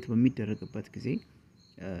አክቲቬት በሚደረግበት ጊዜ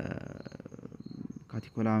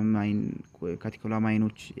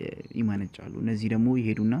ካቴኮላማይኖች ይመነጫሉ። እነዚህ ደግሞ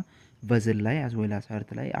ይሄዱና ቨዘል ላይ አዝዌላስ ሃርት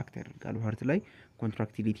ላይ አክት ያደርጋሉ። ሃርት ላይ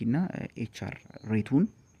ኮንትራክቲሊቲ እና ኤችአር ሬቱን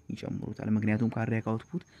ይጨምሩታል ምክንያቱም ካርዲያክ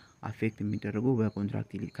አውትፑት አፌክት የሚደረገው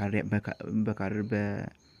በኮንትራክቲሊ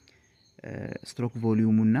በስትሮክ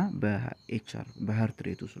ቮሊዩም እና በኤችአር በሃርት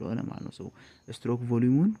ሬቱ ስለሆነ ማለት ነው ስትሮክ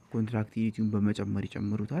ቮሊዩሙን ኮንትራክቲሊቲውን በመጨመር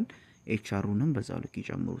ይጨምሩታል ኤችአሩንም በዛው ልክ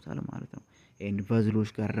ይጨምሩታል ማለት ነው ኤንድ ቫዝሎች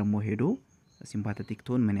ጋር ደግሞ ሄዶ ሲምፓቴቲክ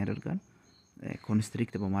ቶን ምን ያደርጋል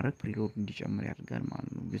ኮንስትሪክት በማድረግ ፕሪሎድ እንዲጨምር ያደርጋል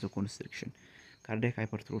ማለት ነው ቬዞ ኮንስትሪክሽን ካርዲያክ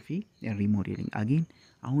ሃይፐርትሮፊ ሪሞዴሊንግ አጌን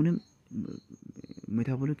አሁንም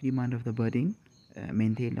ሜታቦሊክ ዲማንድ ኦፍ ዘ ቦዲን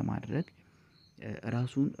ሜንቴን ለማድረግ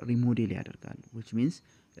ራሱን ሪሞዴል ያደርጋል which means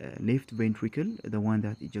left ventricle the one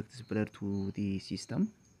that ejects blood to the system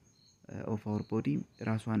of our body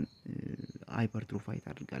ራሷን ሃይፐርትሮፋይ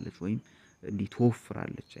ታደርጋለች ወይም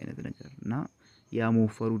እንዲትወፍራለች አይነት ነገር እና ያ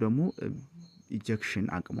መወፈሩ ደግሞ ኢጀክሽን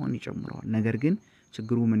አቅሟን ይጨምራል ነገር ግን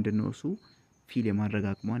ችግሩ ምንድነው እሱ ፊል የማድረግ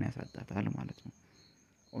አቅሟን ያሳጣታል ማለት ነው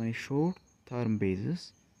on a short term basis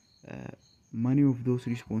many of those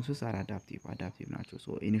responses are adaptive ናቸው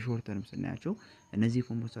so in a short term ስናያቸው እነዚህ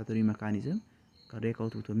ኮምፐንሳቶሪ ሜካኒዝም ካርዲያክ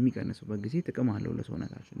አውትፑት የሚቀንሱበት ጊዜ ጥቅም አለው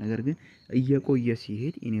ለሰውነታችን ነገር ግን እየቆየ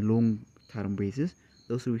ሲሄድ in a long term basis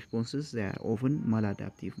those responses they are often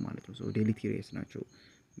maladaptive ማለት ነው so deleterious ናቸው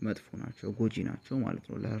መጥፎ ናቸው ጎጂ ናቸው ማለት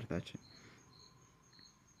ነው ለህርታችን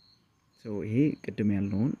so ይሄ ቅድም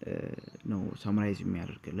ያልነውን ነው ሳምራይዝ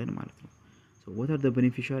የሚያደርግልን ማለት ነው so what are the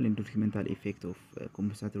beneficial and detrimental effect of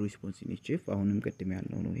compensatory response in HF አሁንም ቅድም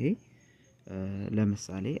ያልነው ነው ይሄ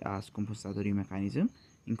ለምሳሌ as compensatory mechanism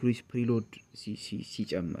increase preload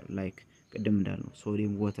ሲጨምር like ቅድም እንዳልነው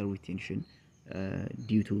sodium water retention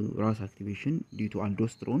due to RAS activation due to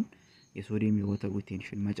aldosterone የሶዲየም የwater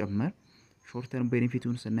retention መጨመር short term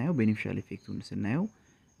benefitውን ስናየው beneficial effectውን ስናየው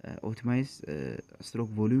optimize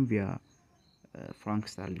stroke volume via Frank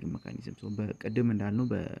Starling mechanism so በቅድም እንዳልነው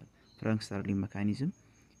በፍራንክ ስታርሊንግ mechanism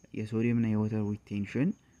የሶዲየም እና የwater retention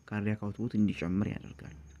ካርዲያክ አውትፑት እንዲጨምር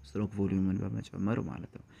ያደርጋል ስትሮክ ቮሊዩምን በመጨመር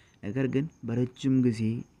ማለት ነው ነገር ግን በረጅም ጊዜ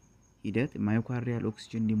ሂደት ማዮካርዲያል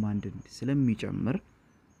ኦክሲጅን ዲማንድን ስለሚጨምር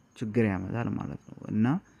ችግር ያመጣል ማለት ነው እና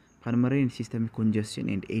pulmonary systemic congestion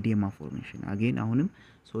and edema formation again አሁንም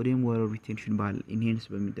ሶዲየም water retention ባል ኢንሄንስ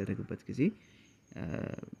በሚደረግበት ጊዜ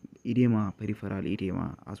edema peripheral edema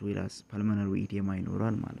as well as pulmonary edema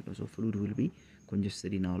ይኖራል ማለት ነው so fluid will be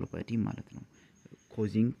congested in our body ማለት ነው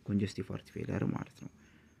causing congestive heart failure ማለት ነው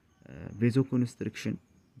vasoconstriction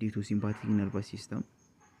due to sympathetic nervous system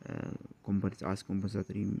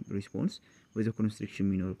compensatory response vasoconstriction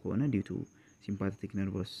minor ከሆነ due to sympathetic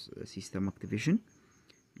nervous system activation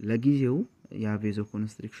ለጊዜው ያ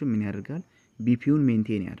vasoconstriction ምን ያደርጋል ቢፒውን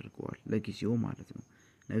ሜንቴን ያደርገዋል ለጊዜው ማለት ነው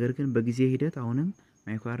ነገር ግን በጊዜ ሂደት አሁንም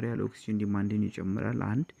ማዮካርዲያል ኦክሲጅን ዲማንድን ይጨምራል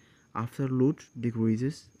and after load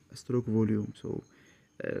decreases stroke volume so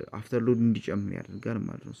after load እንዲጨምር ያደርጋል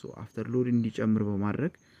ማለት ነው so after load እንዲጨምር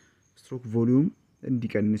በማድረግ stroke volume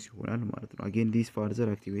እንዲቀንስ ይሆናል ማለት ነው again this further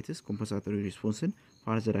activates compensatory response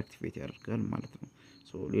further activate ያደርጋል ማለት ነው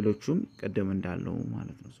so ሌሎቹም ቀደም እንዳለው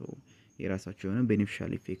ማለት ነው so የራሳቸው የሆነ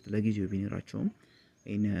beneficial effect ለጊዜው ቢኖራቸውም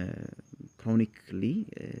in chronically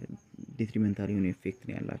detrimental የሆነ effect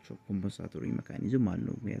ነው ያላቸው compensatory mechanism ማለት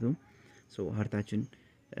ነው ምክንያቱም so ሃርታችን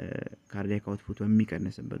ካርዲያክ አውትፑት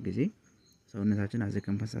በሚቀንስበት ጊዜ ሰውነታችን as a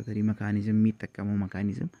compensatory mechanism የሚጠቀመው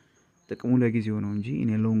mechanism ጥቅሙ ለጊዜው ነው እንጂ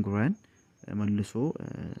in a long run መልሶ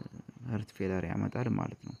heart failure ያመጣል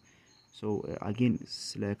ማለት ነው so again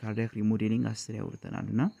ስለ cardiac remodeling አስር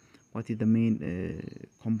ያወርተናልና what is the main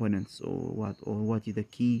components or what is the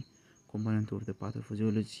key component of the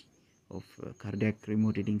pathophysiology of cardiac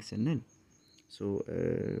remodeling ስንል so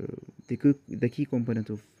the key component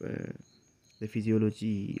of the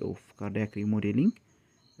physiology of cardiac remodeling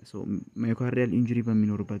so myocardial injury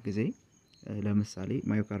በሚኖርበት ጊዜ ለምሳሌ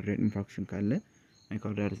myocardial infarction ካለ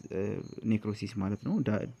myocardial necrosis ማለት ነው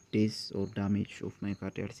death or damage of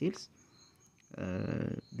myocardial cells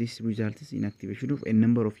this results in activation of a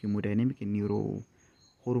number of hemodynamic and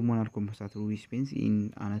neurohormonal compensatory response in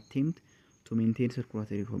an attempt to maintain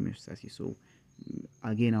circulatory homeostasis so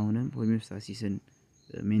again አሁንም homeostasis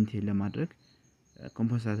maintain ለማድረግ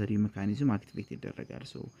compensatory mechanism activate ይደረጋል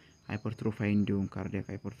so hypertrophy እንዲሆን cardiac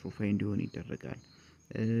hypertrophy እንዲሆን ይደረጋል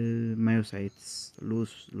myocytes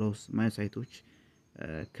loss myocytes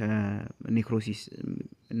ከኔክሮሲስ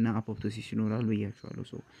እና አፖፕቶሲስ ይኖራል በያቸዋለሁ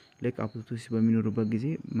so like አፖፕቶሲስ በሚኖርበት ጊዜ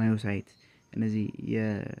ማዮሳይት እነዚህ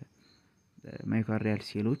የማዮካርዲያል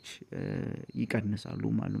ሴሎች ይቀንሳሉ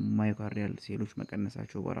ማለት ነው ማዮካርዲያል ሴሎች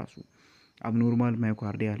መቀነሳቸው በራሱ abnormal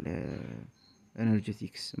myocardial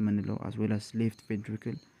energetics ምንለው as well as left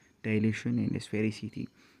ventricle dilation and sphericity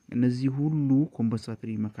እነዚህ ሁሉ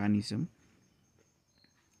compensatory mechanism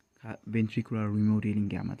ventricular remodeling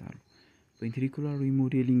ያመጣሉ ventricular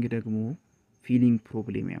remodeling ደግሞ ፊሊንግ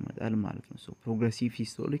ፕሮብሌም ያመጣል ማለት ነው። ሶ ፕሮግሬሲቭ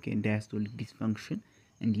ሲስቶሊክ ኤንድ ዳያስቶሊክ ዲስፈንክሽን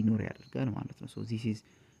እንዲኖር ያደርጋል ማለት ነው። ሶ ዚስ ኢዝ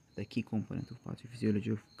the key component of pathophysiology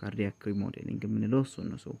of cardiac remodeling የምንለው እሱን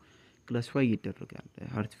ነው። ሶ ክላሲፋይ ይደረጋል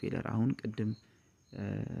ሃርት ፌለር። አሁን ቅድም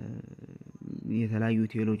የተለያዩ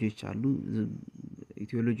ኢቲዮሎጂዎች አሉ።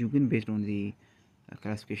 ኢቲዮሎጂው ግን ቤዝድ ኦን ዚ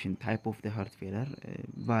ክላሲፊኬሽን ታይፕ ኦፍ the heart failure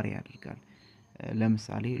ቫሪ ያደርጋል።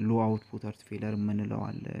 ለምሳሌ ሎ አውትፑት ሃርት ፌለር የምንለው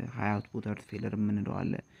አለ፣ ሃይ አውትፑት ሃርት ፌለር የምንለው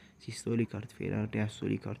አለ፣ ሲስቶሊክ ሃርት ፌለር፣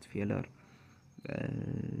 ዲያስቶሊክ ሃርት ፌለር፣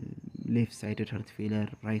 ሌፍት ሳይድድ ሃርት ፌለር፣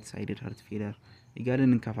 ራይት ሳይድድ ሃርት ፌለር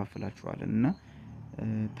እያለን እንከፋፍላቸዋለን እና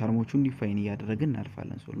ተርሞቹን ዲፋይን እያደረግን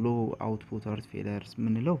እናልፋለን። ሶ ሎ አውትፑት ሃርት ፌለርስ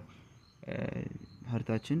የምንለው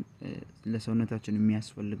ሃርታችን ለሰውነታችን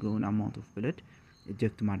የሚያስፈልገውን አማውንት ኦፍ ብለድ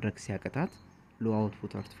ኢንጀክት ማድረግ ሲያቀታት ሎ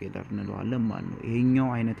አውትፑት ሃርት ፌለር እንለዋለን ማለት ነው። ይሄኛው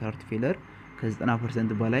አይነት ሃርት ፌለር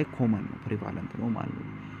ከ90% በላይ ኮመን ነው፣ ፕሪቫለንት ነው ማለት ነው።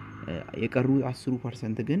 የቀሩ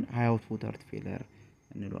 10% ግን ሃይ አውትፑት ሃርት ፌለር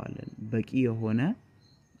እንለዋለን። በቂ የሆነ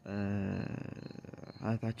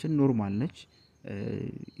ሃርታችን ኖርማል ነች፣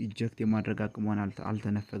 ኢንጀክት የማድረግ አቅሟን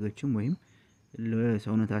አልተነፈገችም ወይም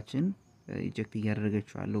ለሰውነታችን ኢንጀክት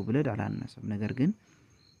እያደረገችው ያለው ብለድ አላነሰም። ነገር ግን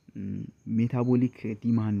ሜታቦሊክ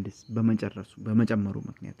ዲማንድስ በመጨመሩ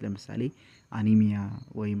ምክንያት ለምሳሌ አኒሚያ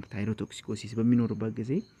ወይም ታይሮቶክሲኮሲስ በሚኖርበት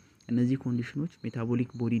ጊዜ እነዚህ ኮንዲሽኖች ሜታቦሊክ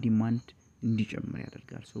ቦዲ ዲማንድ እንዲጨምር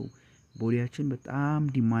ያደርጋል። ሶ ቦዲያችን በጣም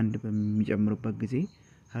ዲማንድ በሚጨምርበት ጊዜ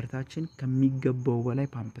ሃርታችን ከሚገባው በላይ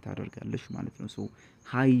ፓምፕ ታደርጋለች ማለት ነው። ሶ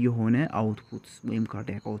ሃይ የሆነ አውትፑት ወይም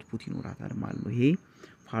ካርዲያክ አውትፑት ይኖራታል ማለት ነው። ይሄ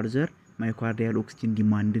ፋርዘር ማዮካርዲያል ኦክሲጅን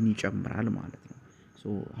ዲማንድን ይጨምራል ማለት ነው። ሶ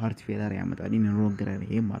ሃርት ፌለር ያመጣል ኢንሮግረር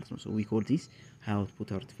ይሄ ማለት ነው። ሶ ዊ ኮል ዲስ ሃይ አውትፑት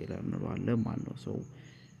ሃርት ፌለር እንለዋለን ማለት ነው። ሶ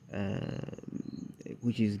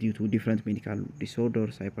which is due to different medical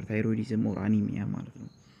disorders, hyperthyroidism or anemia ማለት ነው።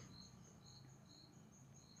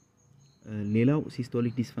 ሌላው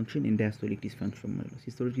ሲስቶሊክ ዲስፈንክሽን ኤንድ ዳያስቶሊክ ዲስፈንክሽን ማለት ነው።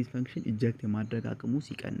 ሲስቶሊክ ዲስፈንክሽን ኢንጀክት የማድረግ አቅሙ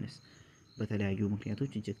ሲቀንስ፣ በተለያዩ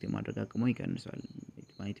ምክንያቶች ኢንጀክት የማድረግ አቅሙ ይቀንሳል።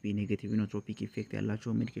 ማይት ቢ ኔጌቲቭ ኢኖትሮፒክ ኢፌክት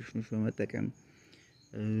ያላቸው ሜዲኬሽኖች በመጠቀም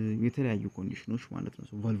የተለያዩ ኮንዲሽኖች ማለት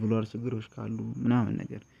ነው። ቫልቭላር ችግሮች ካሉ ምናምን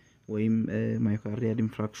ነገር ወይም ማዮካርዲያል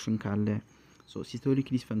ኢንፍራክሽን ካለ ሶ ሲስቶሊክ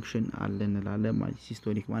ዲስፈንክሽን አለ እንላለን ማለት።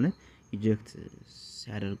 ሲስቶሊክ ማለት ኢንጀክት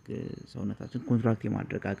ሲያደርግ ሰውነታችን ኮንትራክት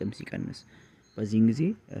የማድረግ አቅም ሲቀንስ፣ በዚህን ጊዜ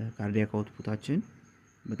ካርዲያክ አውትፑታችን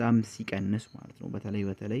በጣም ሲቀንስ ማለት ነው።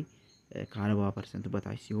 በተለይ ከ40%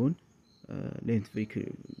 በታች ሲሆን ሌፍት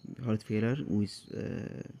ሃርት ፌለር ዊዝ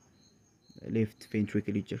ሌፍት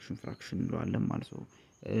ቬንትሪክል ኢንጀክሽን ፍራክሽን እንለዋለን ማለት ነው።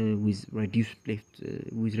 ዊዝ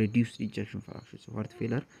ሬዲዩስድ ኢንጀክሽን ፍራክሽን ሶ ሃርት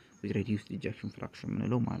ፌለር ዊዝ ሬዲዩስድ ኢንጀክሽን ፍራክሽን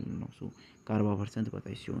የምንለው ማለት ነው። ሶ ከ40%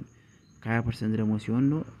 በታች ሲሆን፣ ከ20% ደግሞ ሲሆን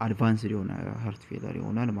ነው አድቫንስድ የሆነ ሃርት ፌለር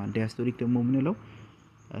ይሆናል ማለት። ዳያስቶሊክ ደግሞ የምንለው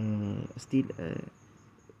ስቲል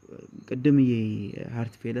ቅድም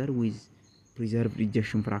ሃርት ፌለር ዊዝ ፕሪዘርቭድ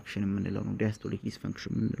ኢንጀክሽን ፍራክሽን የምንለው ነው ዳያስቶሊክ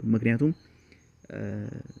ዲስፈንክሽን የምንለው። ምክንያቱም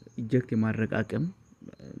ኢንጀክት የማድረግ አቅም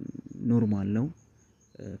ኖርማል ነው።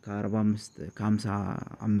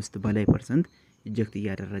 ከ55 በላይ ፐርሰንት ኢንጀክት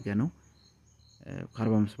እያደረገ ነው።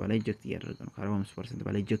 ከ45 በላይ ኢንጀክት እያደረገ ነው። ከ45%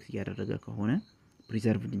 በላይ ኢንጀክት እያደረገ ከሆነ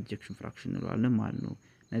ፕሪዘርቭድ ኢንጀክሽን ፍራክሽን እንለዋለን ማለት ነው።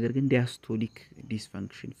 ነገር ግን ዳያስቶሊክ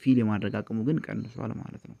ዲስፈንክሽን ፊል የማድረግ አቅሙ ግን ቀንሷል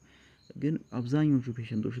ማለት ነው። ግን አብዛኞቹ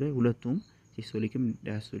ፔሸንቶች ላይ ሁለቱም ሲስቶሊክም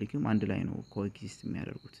ዳያስቶሊክም አንድ ላይ ነው ኮኤግዚስት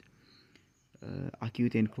የሚያደርጉት።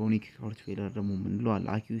 አኪዩት ኤንድ ክሮኒክ ሃርት ፌለር ደግሞ የምንለው አለ።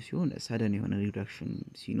 አኪዩት ሲሆን ሰደን የሆነ ሪዳክሽን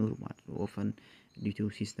ሲኖር ማለት ነው። ኦፈን ዲው ቱ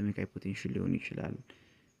ሲስተሚክ ሃይፖቴንሽን ሊሆን ይችላል።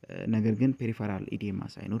 ነገር ግን ፔሪፈራል ኢዴማ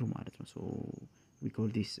ሳይኖር ማለት ነው። ሶ ዊ ኮል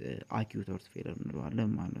ዲስ አኪዩት ሃርት ፌለር እንለዋለን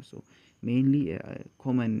ማለት ነው። ሶ ሜይንሊ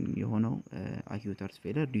ኮመን የሆነው አኪዩት ሃርት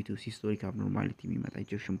ፌለር ዲው ቱ ሲስቶሊክ አብኖርማሊቲ የሚመጣ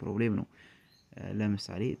ኢንጀክሽን ፕሮብሌም ነው።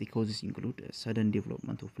 ለምሳሌ the causes include sudden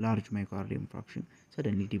development of large myocardial infarction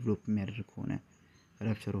suddenly develop የሚያደርግ ከሆነ፣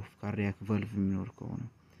 rupture of cardiac valve የሚኖር ከሆነ፣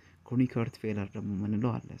 chronic heart failure ደግሞ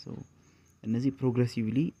ምንለው አለ። ሶ እነዚህ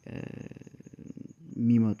ፕሮግሬሲቭሊ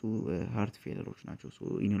የሚመጡ ሃርት ፌለሮች ናቸው። ሶ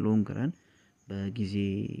ኢን ሎንግ ረን በጊዜ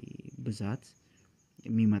ብዛት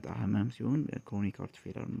የሚመጣ ህመም ሲሆን ክሮኒክ ሃርት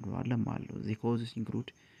ፌለር እንለዋለን ማለት ነው። the causes include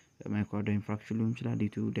myocardial infarction ሊሆን ይችላል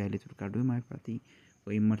due to dilated cardiomyopathy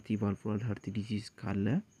ወይም multivalvular heart disease ካለ።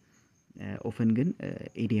 ኦፈን ግን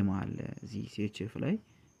ኢዴማ አለ እዚህ ሲኤችኤፍ ላይ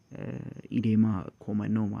ኢዴማ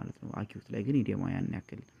ኮመን ነው ማለት ነው። አኪዩት ላይ ግን ኢዴማ ያን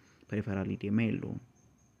ያክል ፔሪፈራል ኢዴማ የለውም።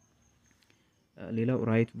 ሌላው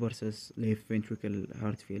ራይት ቨርሰስ ሌፍት ቬንትሪክል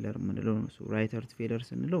ሃርት ፌለር የምንለው ነው። ሶ ራይት ሃርት ፌለር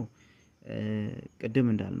ስንለው ቅድም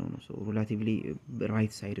እንዳልነው ነው። ሶ ሪላቲቭሊ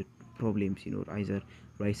ራይት ሳይድድ ፕሮብሌም ሲኖር አይዘር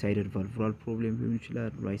ራይት ሳይድድ ቫልቭላር ፕሮብሌም ሊሆን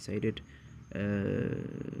ይችላል፣ ራይት ሳይድድ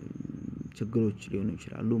ችግሮች ሊሆኑ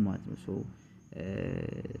ይችላሉ ማለት ነው። ሶ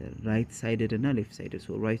ራይት ሳይድድ እና ሌፍት ሳይድድ።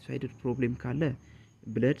 ሶ ራይት ሳይድድ ፕሮብሌም ካለ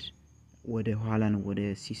ብለድ ወደ ኋላ ነው ወደ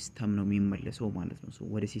ሲስተም ነው የሚመለሰው ማለት ነው። ሶ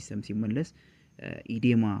ወደ ሲስተም ሲመለስ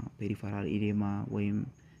ኢዴማ ፔሪፈራል ኢዴማ ወይም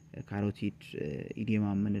ካሮቲድ ኢዴማ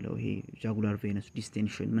የምንለው ይሄ ጃጉላር ቬነስ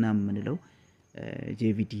ዲስቴንሽን ምናምን የምንለው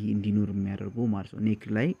ጄቪዲ እንዲኖር የሚያደርጉ ማለት ነው። ኔክ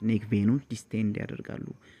ላይ ኔክ ቬኖች ዲስቴንድ ያደርጋሉ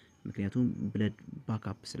ምክንያቱም ብለድ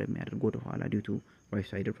ባክአፕ ስለሚያደርግ ወደ ኋላ ዲዩ ቱ ራይት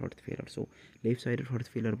ሳይድድ ሃርት ፌለር። ሶ ሌፍት ሳይድድ ሃርት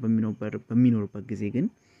ፌለር በሚኖርበት ጊዜ ግን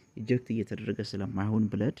ኢጀክት እየተደረገ ስለማይሆን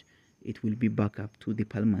ብለድ it will be back up to the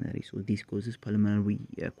pulmonary, so this causes pulmonary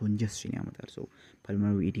congestion ያመጣል። so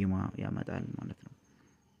pulmonary edema ያመጣል ማለት ነው።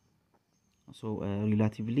 so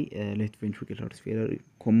relatively left ventricular heart failure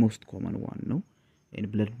most common one ነው and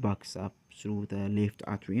blood backs up through the left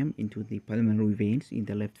atrium into the pulmonary veins in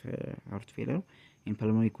the left heart failure and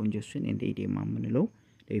pulmonary congestion and edema የምንለው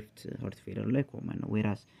left heart failure ላይ common ነው።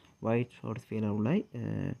 whereas right heart failure ላይ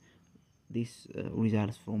this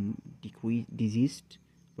results from diseased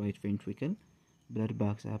right ventricle, blood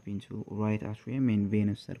backs up into right atrium and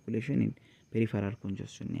venous circulation and peripheral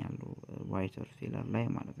congestion ያለው right heart failure ላይ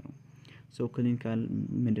ማለት ነው። so clinical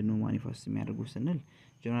ምንድነው ማኒፌስት የሚያደርጉ ስንል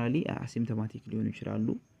generally asymptomatic ሊሆኑ ይችላሉ።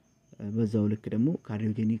 በዛው ልክ ደግሞ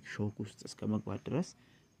cardiogenic shock ውስጥ እስከ መግባት ድረስ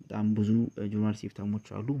በጣም ብዙ ጆርናል ሲምፕተሞች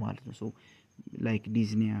አሉ ማለት ነው። so like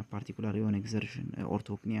dyspnea, particular የሆነ exertion,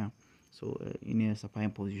 orthopnea, so in a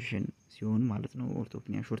supine position ሲሆን ማለት ነው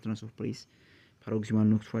orthopnea, shortness of breath, paroxysmal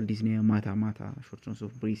nocturnal dyspnea ማታ shortness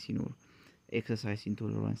of breath ሲኖር፣ exercise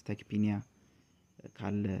intolerance, tachypnea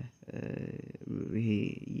ካለ ይሄ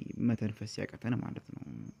መተንፈስ ያቀተን ማለት ነው።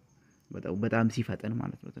 በጣም ሲፈጠን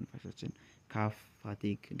ማለት ነው ተንፋሻችን፣ ካፍ፣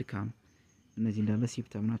 ፋቲግ፣ ድካም እነዚህ እንዳለ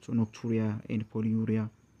ሲምፕተም ናቸው። ኖክቱሪያ ኤንድ ፖሊዩሪያ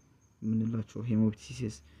ምንላቸው፣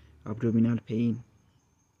 ሄሞፕቲሲስ፣ አብዶሚናል ፔይን፣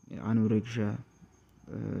 አኖሬክሲያ፣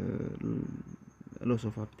 ሎስ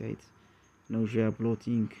ኦፍ አፒታይት፣ ናውዚያ፣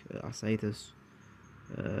 ብሎቲንግ፣ አሳይተስ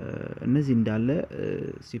እነዚህ እንዳለ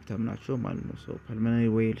ሲምፕተም ናቸው ማለት ነው። ሶ ፐልሞናሪ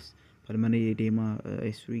ዌልስ፣ ፐልሞናሪ ኤዴማ፣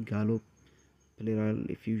 ኤስ3 ጋሎፕ፣ ፕሌራል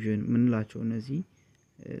ኤፊውዥን ምንላቸው እነዚህ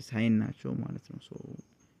ሳይን ናቸው ማለት ነው። ሶ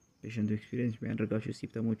ፔሸንቱ ኤክስፒሪየንስ የሚያደርጋቸው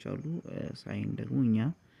ሲምፕተሞች አሉ። ሳይን ደግሞ እኛ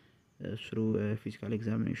ስሩ ፊዚካል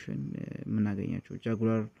ኤግዛሚኔሽን የምናገኛቸው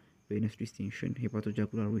ጃጉላር ቬነስ ዲስቴንሽን፣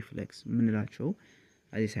 ሄፓቶጃጉላር ሪፍሌክስ ምንላቸው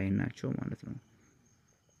አዚ ሳይን ናቸው ማለት ነው።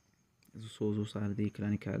 so those are the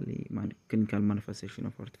clinical manifestation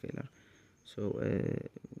of heart failure. so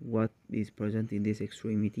what is present in this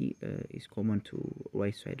extremity is common to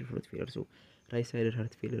right sided heart failure. so right sided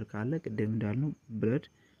heart failure ካለ ቅድም እንዳልነው ብለድ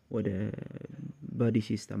ወደ ባዲ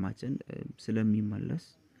ሲስተማችን ስለሚመለስ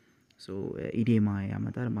so edema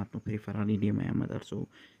ያመጣል ማለት ነው። peripheral edema ያመጣል። so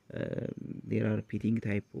there are pitting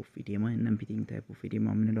type of edema and non-pitting type of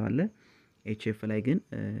edema ምንለው አለ። HF ላይ ግን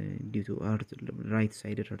due to right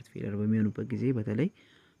sided heart failure በሚሆኑበት ጊዜ በተለይ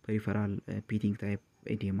peripheral pitting type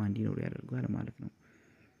edema እንዲኖር ያደርጋል ማለት ነው።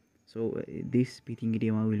 so this pitting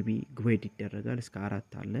edema will be grade ይደረጋል። እስከ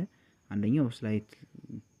 4 አለ። አንደኛው ስላይት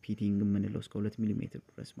pitting የምንለው እስከ 2 ሚሊ ሜትር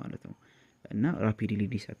ድረስ ማለት ነው እና rapidly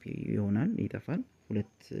disappear ይሆናል ይጠፋል።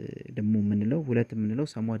 ሁለት ደግሞ የምንለው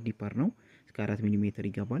somewhat deeper ነው እስከ 4 ሚሊ ሜትር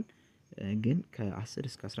ይገባል ግን ከ10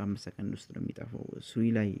 እስከ 15 ሰከንድ ውስጥ ነው የሚጠፋው። 3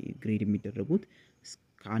 ላይ ግሬድ የሚደረጉት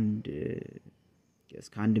እስከ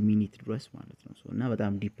 1 ሚኒት ድረስ ማለት ነው። ሶ እና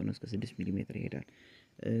በጣም ዲፕ ነው እስከ 6 ሚሊ ሜትር ይሄዳል።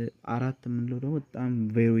 4 የምንለው ደግሞ በጣም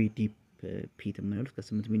very deep pit የምንለው እስከ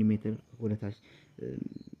 8 ሚሊ ሜትር ወደታች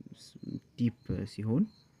ዲፕ ሲሆን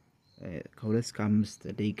ከ2 እስከ 5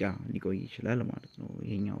 ደቂቃ ሊቆይ ይችላል ማለት ነው።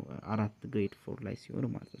 ይሄኛው 4 ግሬድ 4 ላይ ሲሆን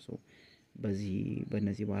ማለት ነው። ሶ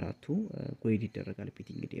በእነዚህ በአራቱ ግሬድ ይደረጋል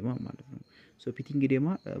ፒቲንግ ኤዴማ ማለት ነው። ሶ ፒቲንግ ኤዴማ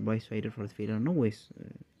right sided heart failure ነው ወይስ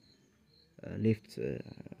ሌፍት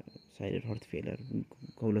ሳይድድ heart failure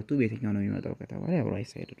ከሁለቱ በየትኛው ነው የሚመጣው ከተባለ ያው right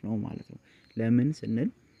sided ነው ማለት ነው። ለምን ስንል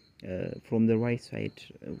from the right side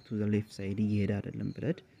to the left side እየሄደ አይደለም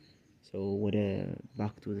ብለድ so ወደ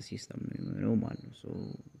back to the system ነው ማለት ነው። so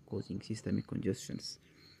causing systemic congestions.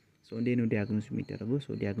 so እንዴት ነው ዲያግኖስ የሚደረገው?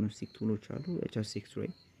 so ዲያግኖስቲክ ቱሎች አሉ። chest x-ray,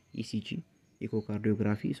 ECG,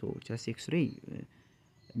 echocardiography. so chest x-ray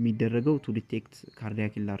የሚደረገው to detect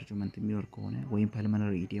cardiac enlargement የሚኖር ከሆነ ወይም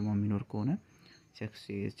pulmonary edema የሚኖር ከሆነ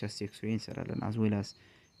chest x-ray እንሰራለን as well as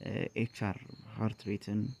HR heart rate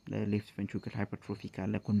and left ventricular hypertrophy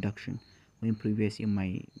ካለ conduction ወይም previous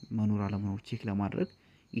መኖር አለመኖር ቼክ ለማድረግ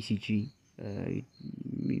ECG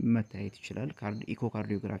መታየት ይችላል።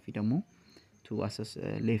 echocardiography ደግሞ to assess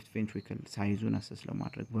left ventricle size-ን assess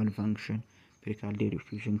ለማድረግ valve function, pericardial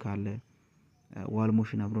effusion ካለ wall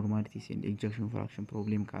motion abnormalities and ejection fraction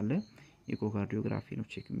problem ካለ echocardiography ነው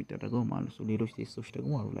ቼክ የሚደረገው ማለት ነው። ሌሎች ቴስቶች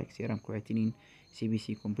ደግሞ አሉ like serum creatinine, CBC,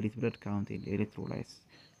 complete blood count and electrolytes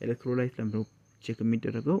ለምንድነው ቼክ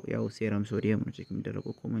የሚደረገው? ያው serum sodium ነው ቼክ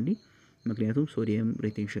የሚደረገው commonly ምክንያቱም ሶዲየም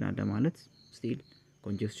ሪቴንሽን አለ ማለት ስቲል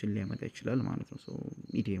ኮንጀስሽን ሊያመጣ ይችላል ማለት ነው። ሶ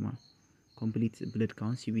ኢዴማ ኮምፕሊት ብለድ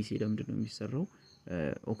ካውንት ሲቢሲ ለምንድን ነው የሚሰራው?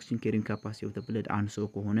 ኦክሲጅን ካሪንግ ካፓሲቲ ኦፍ ዘ ብለድ አንሶ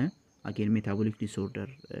ከሆነ አጌን ሜታቦሊክ ዲስኦርደር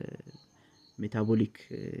ሜታቦሊክ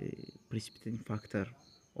ፕሪሲፒቴቲንግ ፋክተር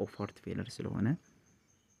ኦፍ ሃርት ፌለር ስለሆነ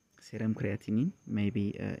serum creatinine may be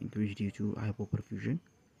increased due to hypoperfusion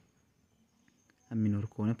የሚኖር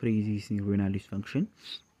ከሆነ pre-existing renal dysfunction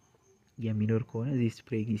የሚኖር ከሆነ this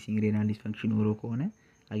pre-existing renal dysfunction ኖሮ ከሆነ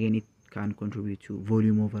again it can contribute to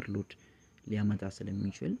volume overload ሊያመጣ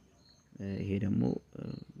ስለሚችል ይሄ ደግሞ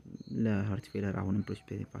ለሃርት ፌለር አሁንም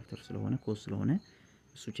ፕሪሲፒቴቲንግ ፋክተር ስለሆነ ኮዝ ስለሆነ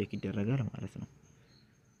እሱ ቼክ ይደረጋል ማለት ነው።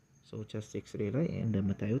 ሶ ቸስት ኤክስሬ ላይ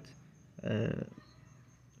እንደምታዩት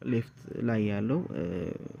ሌፍት ላይ ያለው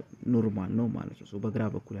ኖርማል ነው ማለት ነው። ሶ በግራ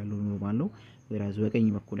በኩል ያለው ኖርማል ነው ወይራዝ በቀኝ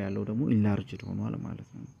በኩል ያለው ደግሞ ኢንላርጅድ ሆኗል ማለት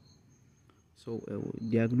ነው። ሶ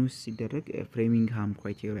ዲያግኖሲስ ሲደረግ ፍሬሚንግሃም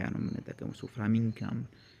ክራይቴሪያ ነው የምንጠቀመው። ሶ ፍሬሚንግሃም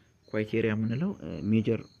ክራይቴሪያ የምንለው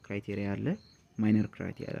ሜጀር ክራይቴሪያ አለ፣ ማይነር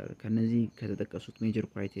ክራይቴሪያ አለ። ከነዚህ ከተጠቀሱት ሜጀር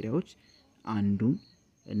ክራይቴሪያዎች አንዱን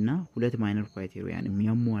እና ሁለት ማይነር ክራይቴሪያን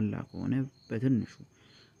የሚያሟላ ከሆነ በትንሹ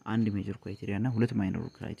አንድ ሜጀር ክራይቴሪያ እና ሁለት ማይነር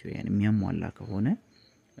ክራይቴሪያን የሚያሟላ ከሆነ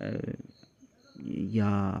ያ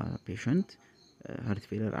ፔሸንት ሃርት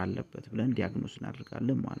ፌለር አለበት ብለን ዲያግኖስ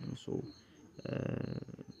እናደርጋለን ማለት ነው። ሶ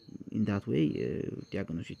ኢን ዳት ዌይ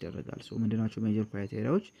ዲያግኖስ ይደረጋል። ሶ ምንድናቸው ሜጀር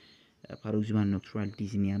ክራይቴሪያዎች? ፓሮክሲማል ኖክቱራል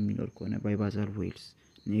ዲዝኒያ የሚኖር ከሆነ፣ ባይባዛል ዌልስ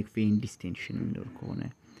ኔክ ቬን ዲስቴንሽን የሚኖር ከሆነ፣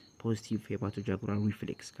 ፖዚቲቭ ሄፓቶ ጃጉላር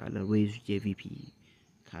ሪፍሌክስ ካለ፣ ሬዝ ጄቪፒ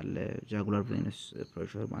ካለ፣ ጃጉላር ቬነስ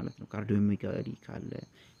ፕሬሸር ማለት ነው፣ ካርዲዮሜጋሊ ካለ፣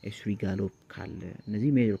 ኤስሪ ጋሎፕ ካለ፣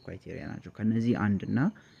 እነዚህ ሜጀር ክራይቴሪያ ናቸው። ከነዚህ አንድ እና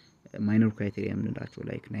ማይነር ክራይቴሪያ የምንላቸው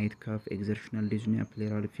ላይክ ናይት ካፍ፣ ኤግዘርሽናል ዲዝኒያ፣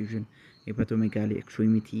 ፕሌራል ፊውዥን፣ ሄፓቶሜጋሊ፣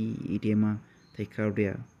 ኤክስትሪሚቲ ኢዴማ፣ ታይካርዲያ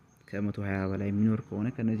ከ120 በላይ የሚኖር ከሆነ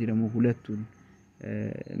ከነዚህ ደግሞ ሁለቱን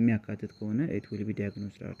የሚያካትት ከሆነ ኢት ዊል ቢ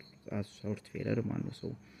ዲያግኖስድ አስ ሃርት ፌለር ማለት ነው።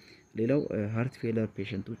 ሶ ሌላው ሃርት ፌለር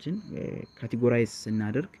ፔሸንቶችን ካቴጎራይዝ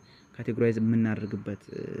ስናደርግ ካቴጎራይዝ የምናደርግበት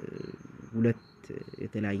ሁለት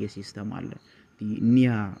የተለያየ ሲስተም አለ።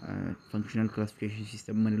 ኒያ ፋንክሽናል ክላሲፊኬሽን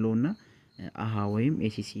ሲስተም የምንለውና አሃ ወይም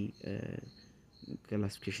ኤሲሲ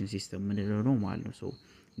ክላሲፊኬሽን ሲስተም የምንለው ነው ማለት ነው። ሶ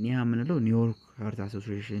ኒያ የምንለው ኒውዮርክ ሃርት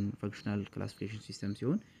አሶሲዬሽን ፋንክሽናል ክላሲፊኬሽን ሲስተም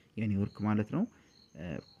ሲሆን የኒውዮርክ ማለት ነው።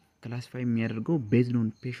 ክላሲፋይ የሚያደርገው ቤዝድ ኦን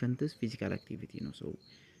ፔሸንትስ ፊዚካል አክቲቪቲ ነው። ሶ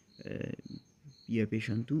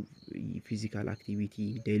የፔሸንቱ ፊዚካል አክቲቪቲ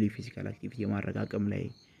ዴይሊ ፊዚካል አክቲቪቲ የማድረግ አቅም ላይ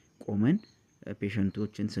ቆመን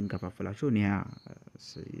ፔሸንቶችን ስንከፋፍላቸው ኒያ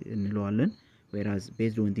እንለዋለን። whereas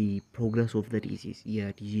based on the progress of the disease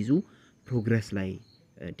የዲዚዙ ፕሮግረስ ላይ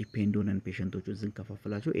ዲፔንድ ሆነን ፔሸንቶቹን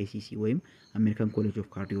ስንከፋፍላቸው ኤሲሲ ወይም አሜሪካን ኮሌጅ ኦፍ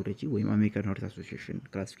ካርዲዮሎጂ ወይም አሜሪካን ሃርት አሶሲዬሽን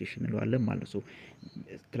ክላሲፊኬሽን እንለዋለን ማለት ነው።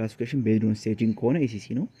 ክላሲፊኬሽን ቤዝድ ኦን ስቴጂንግ ከሆነ ኤሲሲ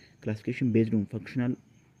ነው። ክላሲፊኬሽን ቤዝድ ኦን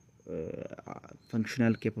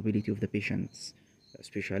functional capability of the patients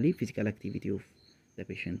especially physical activity of the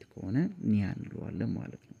patient ከሆነ ኒያ እንለዋለን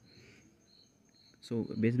ማለት ነው። ሶ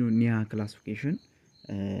ቤዝድ ኦን ኒያ ክላሲፊኬሽን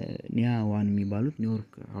ኒያ 1 የሚባሉት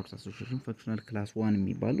ኒውዮርክ ሃርት አሶሲዬሽን ፋንክሽናል ክላስ 1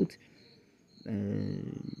 የሚባሉት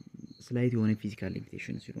ስላይት የሆነ ፊዚካል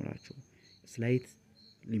ሊሚቴሽን ሲኖራቸው ስላይት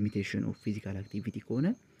ሊሚቴሽን ኦፍ ፊዚካል አክቲቪቲ ከሆነ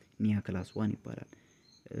ኒያ ክላስ 1 ይባላል።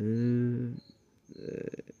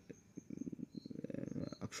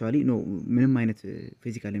 አክቹአሊ ኖ ምንም አይነት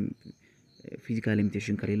ፊዚካል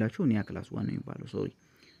ሊሚቴሽን ከሌላቸው ኒያ ክላስ 1 ነው የሚባለው። ሶሪ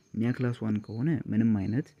ኒያ ክላስ 1 ከሆነ ምንም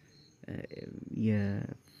አይነት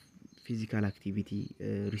የፊዚካል አክቲቪቲ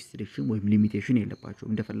ሪስትሪክሽን ወይም ሊሚቴሽን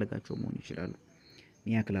የለባቸውም፣ እንደፈለጋቸው መሆን ይችላሉ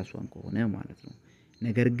ኒያ ክላስ 1 ከሆነ ማለት ነው።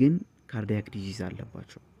 ነገር ግን ካርዲያክ ዲዚዝ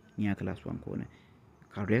አለባቸው። ኒያ ክላስ 1 ከሆነ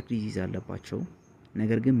ካርዲያክ ዲዚዝ አለባቸው፣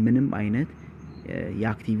 ነገር ግን ምንም አይነት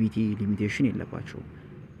የአክቲቪቲ ሊሚቴሽን የለባቸው።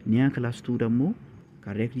 ኒያ ክላስ 2 ደግሞ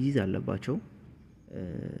ካርዲያክ ዲዚዝ አለባቸው፣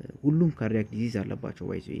 ሁሉም ካርዲያክ ዲዚዝ አለባቸው።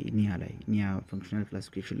 ዋይዝ ኒያ ላይ ኒያ ፋንክሽናል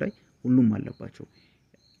ክላሲፊኬሽን ላይ ሁሉም አለባቸው።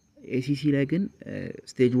 ኤሲሲ ላይ ግን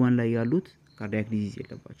ስቴጅ 1 ላይ ያሉት ካርዲያክ ዲዚዝ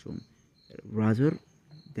የለባቸውም። rather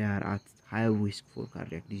they are at higher risk for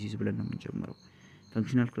cardiac disease ብለን ነው የምንጀምረው።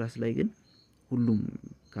 ፋንክሽናል ክላስ ላይ ግን ሁሉም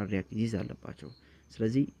ካርዲያክ ዲዚዝ አለባቸው።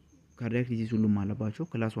 ስለዚህ ካርዲያክ ዲዚዝ ሁሉም አለባቸው።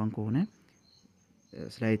 ክላስ 1 ከሆነ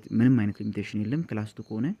ስላይት ምንም አይነት ሊሚቴሽን የለም። ክላስ 2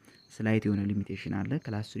 ከሆነ ስላይት የሆነ ሊሚቴሽን አለ።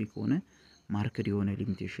 ክላስ 3 ከሆነ ማርክድ የሆነ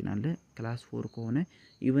ሊሚቴሽን አለ። ክላስ 4 ከሆነ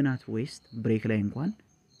ኢቭን አት ዌስት ብሬክ ላይ እንኳን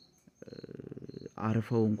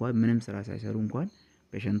አርፈው እንኳን ምንም ስራ ሳይሰሩ እንኳን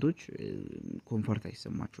ፔሸንቶች ኮምፎርት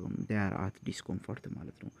አይሰማቸውም። they are at discomfort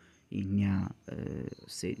ማለት ነው።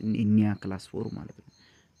 እኛ ክላስ 4 ማለት ነው።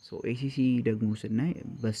 ሶ ኤሲሲ ደግሞ ስናይ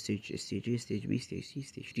በስቴጅ ስቴጅ ቢ ስቴጅ ሲ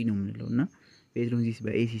ስቴጅ ዲ ነው የምንለውና ቤዝድ ኦን ዚስ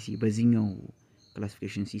በኤሲሲ በዚህኛው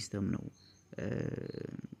ክላሲፊኬሽን ሲስተም ነው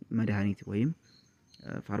መድኃኒት ወይም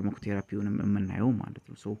ፋርማኮቴራፒውንም የምናየው ማለት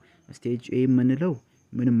ነው። ሶ ስቴጅ ኤ የምንለው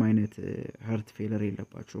ምንም አይነት ሃርት ፌለር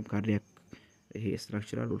የለባቸውም ካርዲያክ ይሄ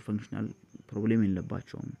ስትራክቸራል ኦር ፈንክሽናል ፕሮብሌም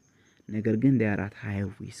የለባቸውም። ነገር ግን they are at high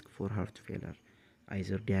risk for heart failure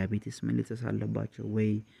either diabetes mellitus አለባቸው ወይ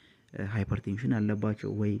ሃይፐርቴንሽን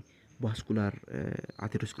አለባቸው ወይ ቫስኩላር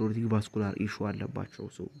አተሮስክለሮቲክ ቫስኩላር ኢሹ አለባቸው።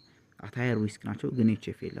 ሶ at high risk ናቸው ግን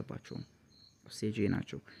ኤችኤፍ የለባቸውም። ስቴጅ ኤ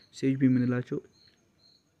ናቸው። ስቴጅ ቢ የምንላቸው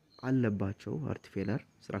አለባቸው ሃርት ፌለር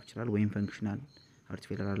ስትራክቸራል ወይም ፈንክሽናል ሃርት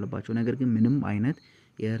ፌለር አለባቸው ነገር ግን ምንም አይነት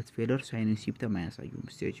የሃርት ፌለር ሳይን ኤንድ ሲምፕተም አያሳዩም።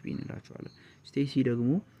 ስቴጅ ቢ እንላቸዋለን። ስቴጅ ሲ ደግሞ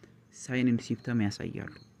ሳይን ኤንድ ሲምፕተም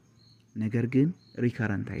ያሳያሉ ነገር ግን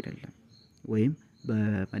ሪከረንት አይደለም ወይም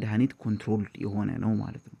በመድኃኒት ኮንትሮል የሆነ ነው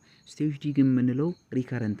ማለት ነው። ስቴጅ ዲ ግን የምንለው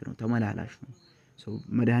ሪከረንት ነው ተመላላሽ ነው። ሶ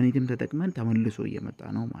መድኃኒትም ተጠቅመን ተመልሶ እየመጣ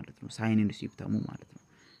ነው ማለት ነው ሳይን ኤንድ ሲምፕተሙ ማለት ነው።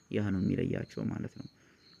 ያ ነው የሚለያቸው ማለት ነው።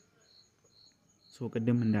 ሶ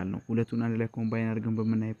ቅድም እንዳልነው ሁለቱን አንድ ላይ ኮምባይን አድርገን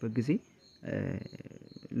በምናይበት ጊዜ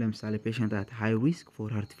ለምሳሌ ፔሸንት አት ሃይ ሪስክ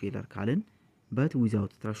ፎር ሃርት ፌለር ካልን በት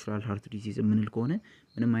ዊዛውት ስትራክቸራል ሃርት ዲዚዝ የምንል ከሆነ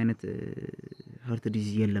ምንም አይነት ሃርት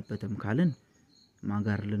ዲዚዝ የለበትም ካልን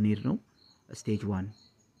ማጋር ልንሄድ ነው ስቴጅ 1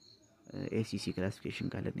 ኤሲሲ ክላሲፊኬሽን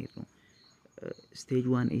ጋር ልንሄድ ነው። ስቴጅ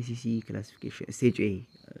 1 ኤሲሲ ክላሲፊኬሽን ስቴጅ ኤ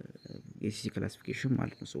ኤሲሲ ክላሲፊኬሽን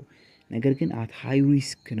ማለት ነው። ሶ ነገር ግን አት ሃይ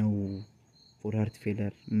ሪስክ ነው ፎር ሃርት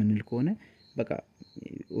ፌለር የምንል ከሆነ በቃ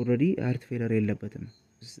ኦልሬዲ ሃርት ፌለር የለበትም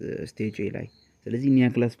ስቴጅ ኤ ላይ ስለዚህ ኒያ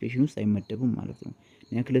ክላሲፊኬሽን ውስጥ አይመደብም ማለት ነው።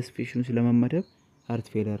 ኒያ ክላሲፊኬሽን ውስጥ ለመመደብ ሃርት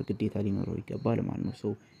ፌለር ግዴታ ሊኖረው ይገባል ማለት ነው።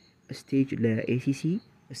 ሶ ስቴጅ ለኤሲሲ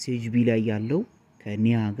ስቴጅ ቢ ላይ ያለው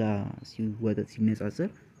ከኒያ ጋር ሲነጻጸር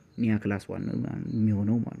ኒያ ክላስ 1 ነው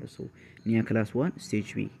የሚሆነው ማለት ነው። ሶ ኒያ ክላስ 1 ስቴጅ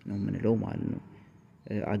ቢ ነው የምንለው ማለት ነው።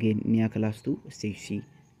 አጌን ኒያ ክላስ 2 ስቴጅ ሲ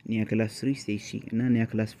ኒያ ክላስ 3 ስቴጅ ሲ እና ኒያ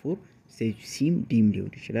ክላስ 4 ስቴጅ ሲም ዲም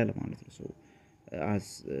ሊሆን ይችላል ማለት ነው። ሶ as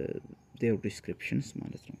their descriptions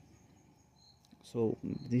ማለት ነው። So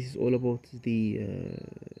this is all about the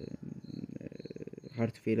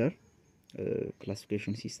heart failure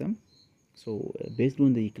classification system. So based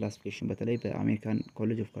on the classification በተለይ በአሜሪካን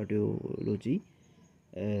ኮሌጅ ኦፍ ካርዲዮሎጂ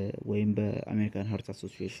ወይም በአሜሪካን ሃርት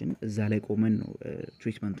አሶሲዬሽን እዛ ላይ ቆመን ነው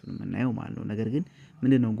ትሪትመንቱን የምናየው ማለት ነው። ነገር ግን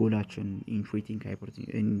ምንድነው ጎላችን in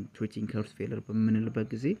treating heart failure በምንልበት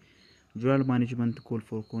ጊዜ general management call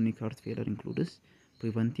for chronic heart failure includes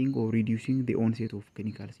preventing or reducing the onset of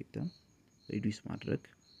clinical symptom reduce ማድረግ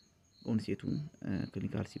ኦንሴቱን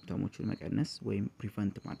ክሊኒካል ሲምፕተሞችን መቀነስ ወይም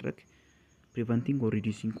ፕሪቨንት ማድረግ preventing or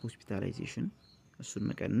reducing hospitalization እሱን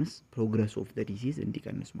መቀነስ progress of the disease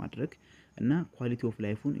እንዲቀንስ ማድረግ እና quality of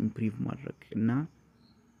life-ን improve ማድረግ እና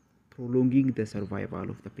prolonging the survival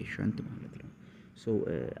of the patient ማለት ነው። ሶ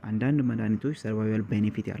አንዳንድ መድኃኒቶች ሰርቫይቫል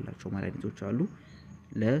ቤኔፊት ያላቸው መድኃኒቶች አሉ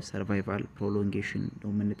ለሰርቫይቫል ፕሮሎንጌሽን ነው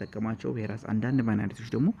የምንጠቀማቸው። ሄራስ አንዳንድ መድኃኒቶች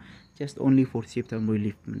ደግሞ just only for symptom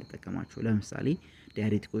relief የምንጠቀማቸው ለምሳሌ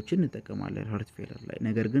ዳይሬቲኮችን እንጠቀማለን ሃርት ፌለር ላይ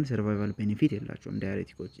ነገር ግን ሰርቫይቫል ቤኔፊት የላቸውም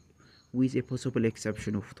ዳይሬቲኮች with a possible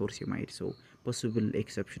exception of torsemide so possible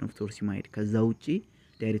exception of torsemide ከዛ ውጪ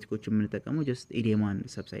ዳይሬቲኮች የምንጠቀመው just ኤዴማን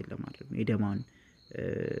ሰብሳይድ ለማድረግ ነው ኤዴማን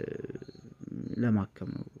ለማከም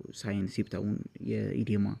ነው ሳይን ሲምፕተሙን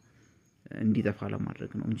የኤዴማ እንዲጠፋ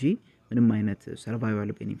ለማድረግ ነው እንጂ ምንም አይነት ሰርቫይቫል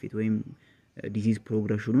ቤኔፊት ወይም ዲዚዝ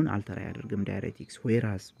ፕሮግሬሽኑን አልተር አያደርግም ዳይሬቲክስ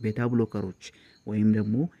whereas ቤታ ብሎከሮች ወይም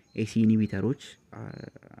ደግሞ ኤሲ ኢንሂቢተሮች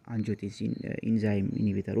አንጂዮቴንሲን ኢንዛይም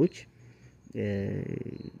ኢንሂቢተሮች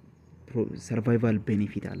ሰርቫይቫል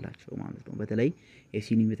ቤኔፊት አላቸው ማለት ነው። በተለይ ኤሲ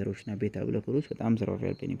ኢንሂቢተሮች እና ቤታ ብሎከሮች በጣም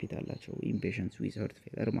ሰርቫይቫል ቤኔፊት አላቸው in patients with heart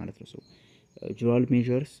failure ማለት ነው። So general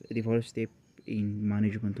measures the first step in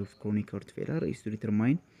management of chronic heart failure is to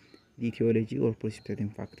determine the etiology or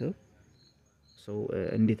precipitating factor. So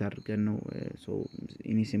እንዴት አድርገን ነው so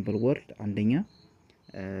in a simple word አንደኛ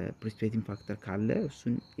precipitating factor ካለ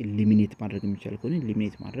እሱን eliminate ማድረግ የሚቻል ከሆነ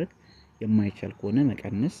eliminate ማድረግ የማይቻል ከሆነ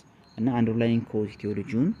መቀነስ እና underlying cause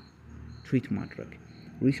etiology-ን treat ማድረግ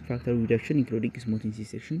risk factor reduction including smoking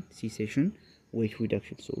cessation weight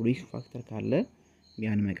reduction so risk factor ካለ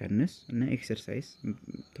ያን መቀነስ እና exercise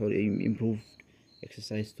improved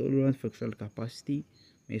exercise tolerance functional capacity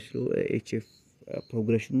መስሎ HF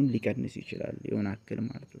ፕሮግሬሽኑን ሊቀንስ ይችላል የሆነ አክል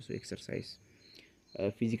ማለት ነው። ሶ ኤክሰርሳይዝ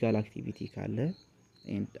ፊዚካል አክቲቪቲ ካለ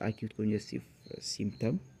and acute congestive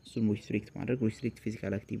symptom እሱን ሪስትሪክት ማድረግ ሪስትሪክት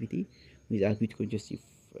ፊዚካል አክቲቪቲ with acute congestive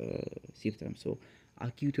symptom so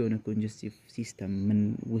acute የሆነ congestive system ምን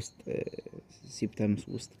ውስጥ symptoms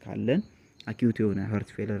ውስጥ ካለን acute የሆነ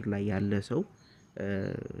heart failure ላይ ያለ ሰው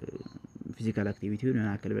ፊዚካል አክቲቪቲውን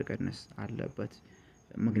አክል በቀነስ አለበት።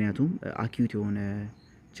 ምክንያቱም acute የሆነ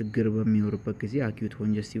ችግር በሚኖርበት ጊዜ acute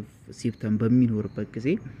congestive symptom በሚኖርበት ጊዜ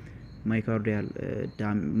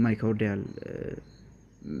ማይካርዲያል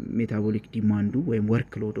ሜታቦሊክ ዲማንዱ ወይም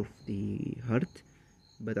ወርክ ሎድ ኦፍ ዲ ሀርት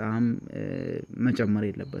በጣም መጨመር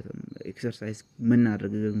የለበትም። ኤክሰርሳይዝ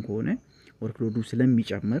ምናደርግ ከሆነ ወርክ ሎዱ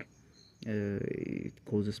ስለሚጨምር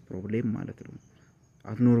ኮዝስ ፕሮብሌም ማለት ነው።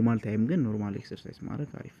 አት ኖርማል ታይም ግን ኖርማል ኤክሰርሳይዝ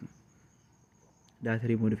ማድረግ አሪፍ ነው።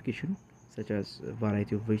 ዳይተሪ ሞዲፊኬሽን such as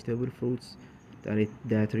variety of vegetable fruits,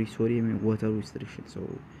 dietary sodium and water restriction. So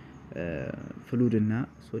fluid እና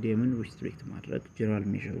ሶዲየምን ሪስትሪክት ማድረግ ጀነራል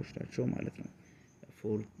ሜዠሮች ናቸው ማለት ነው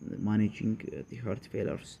for managing the heart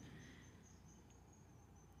failures.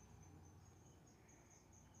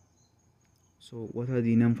 So what are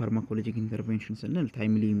the non-pharmacologic interventions?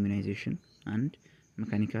 Timely immunization and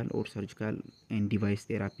mechanical or surgical and device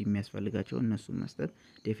therapy የሚያስፈልጋቸው እነሱን መስጠት።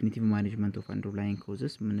 definitive management of underlying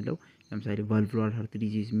causes ምንለው ለምሳሌ valvular heart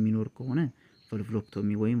disease የሚኖር ከሆነ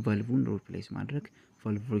valvulotomy ወይም ቫልቭን ሪፕሌስ ማድረግ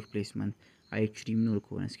valve replacement። IHD የሚኖር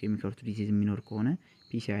ከሆነ ischemic heart disease የሚኖር ከሆነ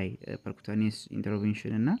PCI percutaneous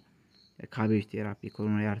intervention እና cabbage therapy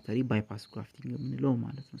coronary artery bypass grafting የምንለው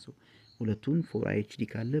ማለት ነው። so ሁለቱን for IHD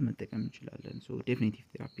ካለ መጠቀም እንችላለን። so definitive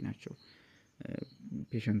therapy ናቸው።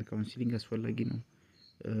 patient counseling አስፈላጊ ነው።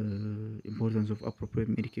 importance of appropriate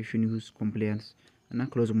medication use, compliance እና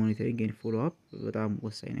close monitoring and follow up በጣም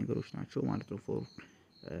ወሳኝ ነገሮች ናቸው ማለት ነው for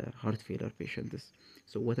heart failure patients.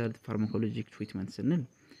 so what are the pharmacologic treatments ስንል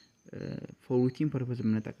for routine purpose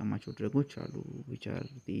የምንጠቀማቸው ድረጎች አሉ which are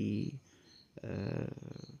the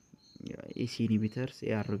AC inhibitors,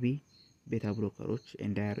 ARB, beta blockers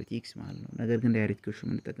and diuretics ማለት ነው። ነገር ግን diuretics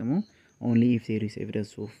የምንጠቀመው only if there is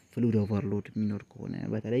evidence of fluid overload የሚኖር ከሆነ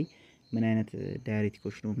በተለይ ምን አይነት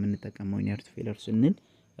ዳይሬቲኮች ነው የምንጠቀመው ኢነርት ፌለር ስንል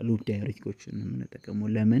ሉፕ ዳይሬቲኮችን ነው የምንጠቀመው።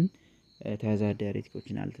 ለምን ታዛር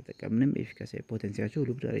ዳይሬቲኮችን አልተጠቀምንም? ኤፊካሲ ፖቴንሲያቸው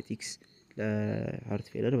ሉፕ ዳይሬቲክስ ለሃርት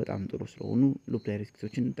ፌለር በጣም ጥሩ ስለሆኑ ሉፕ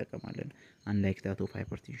ዳይሬቲኮችን እንጠቀማለን አንላይክ ዳት ኦፍ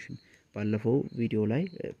ሃይፐርቴንሽን። ባለፈው ቪዲዮ ላይ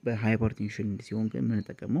በሃይፐርቴንሽን ሲሆን ግን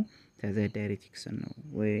የምንጠቀመው ታዛር ዳይሬቲክስ ነው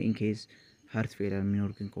ወይ ኢን ኬዝ ሃርት ፌለር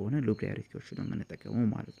የሚኖር ግን ከሆነ ሉፕ ዳይሬቲኮችን ነው የምንጠቀመው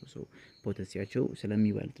ማለት ነው። ሶ ፖቴንሲያቸው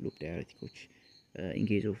ስለሚበልጥ ሉፕ ዳይሬቲኮች in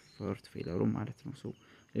case of heart failure ማለት ነው። so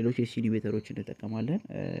ሌሎች ኤሲ ኢንሂቢተሮች እንጠቀማለን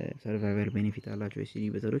ሰርቫይቫል ቤኔፊት አላቸው ኤሲ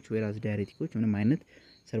ኢንሂቢተሮች whereas ዳይሬቲኮች ምንም አይነት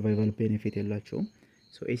ሰርቫይቫል ቤኔፊት የላቸውም።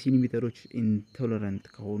 so ኤሲ ኢንሂቢተሮች ኢንቶለራንት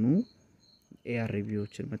ከሆኑ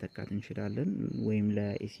ኤአርቢዎችን መተካት እንችላለን ወይም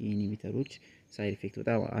ለኤሲ ኢንሂቢተሮች ሳይድ ኢፌክት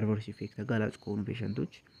በጣም አድቨርስ ኢፌክት ተጋላጭ ከሆኑ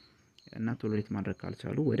ፔሸንቶች እና ቶለሬት ማድረግ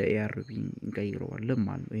ካልቻሉ ወደ ኤአርቢ እንቀይረዋለን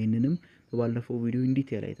ማለት ነው። ይሄንንም በባለፈው ቪዲዮ ኢን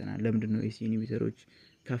ዲቴል አይተናል። ለምንድነው ኤሲ ኢንሂቢተሮች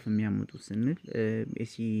ከፍ የሚያመጡት ስንል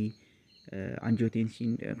ኤሲ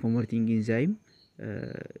አንጂዮቴንሲን ኮንቨርቲንግ ኢንዛይም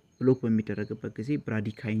ብሎክ በሚደረግበት ጊዜ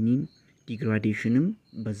ብራዲካይኒን ዲግራዴሽንም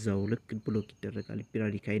በዛው ልክ ብሎክ ይደረጋል።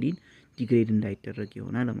 ብራዲካይኒን ዲግሬድ እንዳይደረግ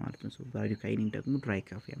ይሆናል ማለት ነው። ሶ ብራዲካይኒን ደግሞ ድራይ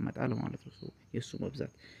ካፍ ያመጣል ማለት ነው። ሶ የሱ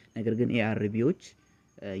መብዛት ነገር ግን ኤአርቢዎች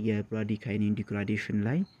የብራዲካይኒን ዲግራዴሽን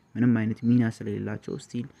ላይ ምንም አይነት ሚና ስለሌላቸው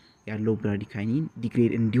ስቲል ያለው ብራዲካይኒን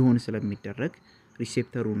ዲግሬድ እንዲሆን ስለሚደረግ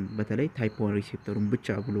ሪሴፕተሩን በተለይ ታይፕ 1 ሪሴፕተሩን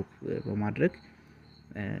ብቻ ብሎክ በማድረግ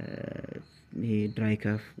ይሄ ድራይ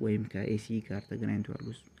ካፍ ወይም ከኤሲ ጋር ተገናኝቶ ያሉ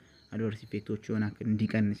አድቨርስ ኢፌክቶች ሆና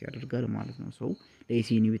እንዲቀንስ ያደርጋል ማለት ነው። ሶ ለኤሲ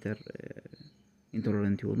ኢንሂቢተር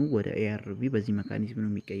ኢንቶለራንት የሆኑ ወደ ኤአርቢ በዚህ ሜካኒዝም ነው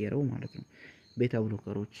የሚቀየረው ማለት ነው። ቤታ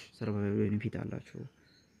ብሎከሮች ሰርቫይቫል ቤኔፊት አላቸው።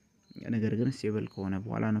 ነገር ግን ስቴብል ከሆነ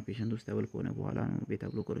በኋላ ነው ፔሸንቱ ስቴብል ከሆነ በኋላ ነው ቤታ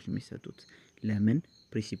ብሎከሮች የሚሰጡት። ለምን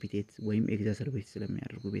ፕሪሲፒቴት ወይም ኤግዛሰርቤት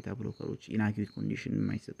ስለሚያደርጉ ቤታ ብሎከሮች ኢን አኪዩት ኮንዲሽን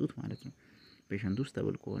የማይሰጡት ማለት ነው። ፔሸንቱ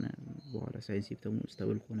ስቴብል ከሆነ በኋላ ሳይን ሲምፕተሙ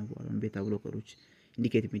ስቴብል ከሆነ በኋላ ነው ቤታ ብሎከሮች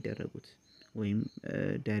ኢንዲኬት የሚደረጉት ወይም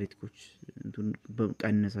ዳይሬቲኮች እንቱን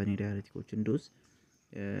በቀነሰን ዳይሬቲኮችን ዶዝ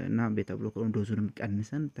እና ቤታ ብሎከሩን ዶዙንም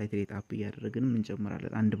ቀንሰን ታይትሬት አፕ እያደረግንም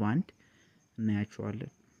እንጨምራለን አንድ በአንድ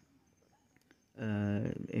እናያቸዋለን።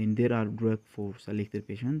 and there are drug for selected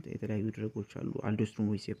patient የተለያዩ ድረጎች አሉ።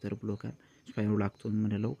 aldosterone receptor blocker, spironolactone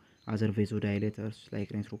ምንለው other vasodilators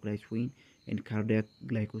like nitroglycerin and cardiac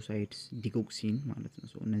glycosides digoxin ማለት ነው።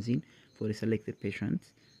 so እነዚህን for a selected patient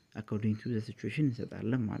according to the situation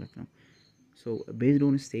እንሰጣለን ማለት ነው። so based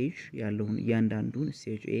on stage ያለውን እያንዳንዱን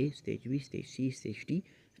stage A, stage B, stage C, stage D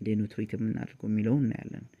እንዴት ነው ትሪት የምናደርገው የሚለውን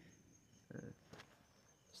እናያለን።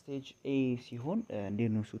 ስቴጅ A ሲሆን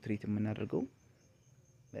እንዴት ነው ትሪት የምናደርገው?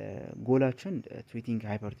 ጎላችን ትሪቲንግ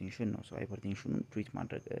ሃይፐርቴንሽን ነው። ሶ ሃይፐርቴንሽኑን ትሪት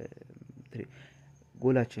ማድረግ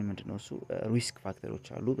ጎላችን ምንድነው? እሱ ሪስክ ፋክተሮች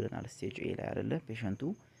አሉ ብለናል ስቴጅ A ላይ አይደለ? ፔሸንቱ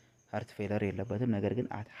ሃርት ፌለር የለበትም ነገር ግን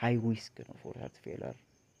አት ሃይ ሪስክ ነው ፎር ሃርት ፌለር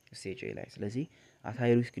ስቴጅ A ላይ። ስለዚህ አት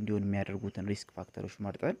ሃይ ሪስክ እንዲሆን የሚያደርጉትን ሪስክ ፋክተሮች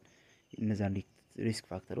መርጠን እነዛን ሪስክ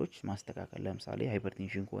ፋክተሮች ማስተካከል። ለምሳሌ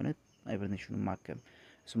ሃይፐርቴንሽን ከሆነ ሃይፐርቴንሽኑን ማከም፣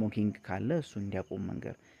 ስሞኪንግ ካለ እሱን እንዲያቆም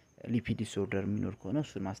መንገር፣ ሊፒድ ዲስኦርደር የሚኖር ከሆነ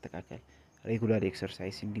እሱን ማስተካከል፣ ሬጉላር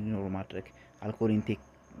ኤክሰርሳይዝ እንዲኖር ማድረግ፣ አልኮል ኢንቴክ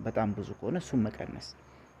በጣም ብዙ ከሆነ እሱን መቀነስ።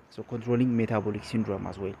 ሶ ኮንትሮሊንግ ሜታቦሊክ ሲንድሮም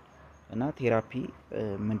አዝ ዌል እና ቴራፒ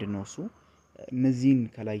ምንድነው እሱ እነዚህን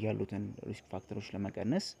ከላይ ያሉትን ሪስክ ፋክተሮች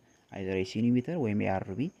ለመቀነስ አይዘር ኤሲ ኢንሂቢተር ወይም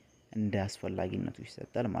ኤአርቢ እንደ አስፈላጊነቱ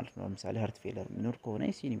ይሰጣል ማለት ነው። ለምሳሌ ሃርት ፌለር የሚኖር ከሆነ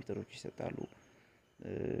ኤሲ ኢንሂቢተሮች ይሰጣሉ፣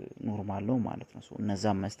 ኖርማል ነው ማለት ነው። ሶ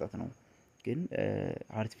እነዛም መስጠት ነው። ግን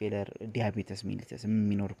ሃርት ፌለር ዲያቤተስ ሚሊተስ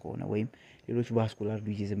የሚኖር ከሆነ ወይም ሌሎች ቫስኩላር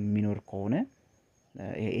ዲዚዝ የሚኖር ከሆነ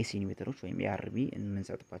ኤሲ ኢንሂቢተሮች ወይም ኤአርቢ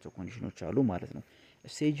የምንሰጥባቸው ኮንዲሽኖች አሉ ማለት ነው።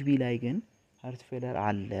 ስቴጅ ቢ ላይ ግን ሃርት ፌለር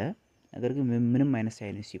አለ፣ ነገር ግን ምንም አይነት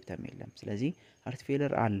ሳይነስ ሲምፕተም የለም። ስለዚህ ሃርት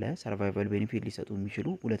ፌለር አለ፣ ሰርቫይቫል ቤኔፊት ሊሰጡ የሚችሉ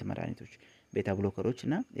ሁለት መድኃኒቶች ቤታ ብሎከሮች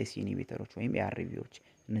እና ኤሲ ኢንሂቢተሮች ወይም ኤአርቢዎች፣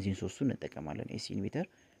 እነዚህን ሶስቱን እንጠቀማለን። ኤሲ ኢንሂቢተር፣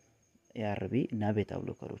 ኤአርቢ እና ቤታ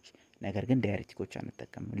ብሎከሮች። ነገር ግን ዳይሬቲኮች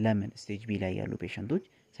አንጠቀምም። ለምን? ስቴጅ ቢ ላይ ያሉ ፔሸንቶች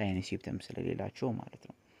ሳይነስ ሲምፕተም ስለሌላቸው ማለት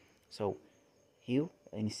ነው። ሶ ሂው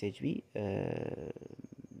ኢን ስቴጅ ቢ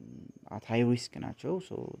አት ሃይ ሪስክ ናቸው።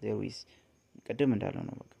 ሶ ዴር ኢዝ ቅድም እንዳለው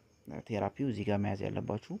ነው በቃ ቴራፒው እዚህ ጋር መያዝ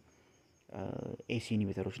ያለባችሁ ኤሲ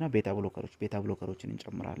ኢንሂቢተሮች እና ቤታ ብሎከሮችን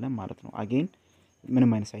እንጨምራለን ማለት ነው። አጌን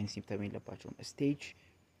ምንም አይነት ሳይንስ ሲምፕተም የለባቸውም። ስቴጅ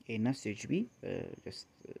ኤ እና ስቴጅ ቢ ጀስት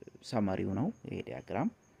ሰማሪው ነው ይሄ ዲያግራም።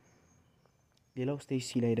 ሌላው ስቴጅ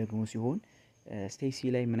ሲ ላይ ደግሞ ሲሆን ስቴጅ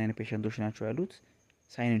ሲ ላይ ምን አይነት ፔሸንቶች ናቸው ያሉት?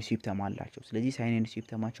 ሳይን ኤንድ ሲምፕተም አላቸው። ስለዚህ ሳይን ኤንድ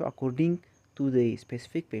ሲምፕተማቸው አኮርዲንግ ቱ ዘ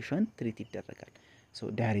ስፔሲፊክ ፔሸንት ትሪት ይደረጋል። ሶ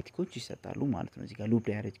ዳይሬቲኮች ይሰጣሉ ማለት ነው። እዚህ ጋር ሉፕ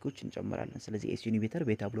ዳይሬቲኮች እንጨምራለን። ስለዚህ ኤሲ ኢንሂቢተር፣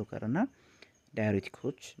 ቤታ ብሎከር እና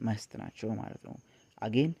ዳይሬቲኮች መስት ናቸው ማለት ነው።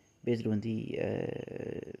 አጌን ቤዝድ ኦን ዲ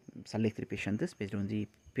ሰሌክትድ ፔሸንትስ ቤዝድ ኦን ዲ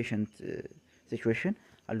ፔሸንት ሲቹዌሽን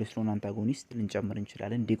አልዶስትሮን አንታጎኒስት ልንጨምር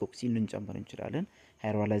እንችላለን፣ ዲኮክሲን ልንጨምር እንችላለን፣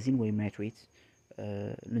 ሃይድሮላዚን ወይም ናይትሬት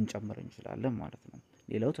ልንጨምር እንችላለን ማለት ነው።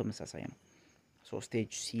 ሌላው ተመሳሳይ ነው። ሶ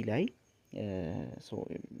ስቴጅ ሲ ላይ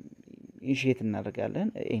ኢኒሺየት እናደርጋለን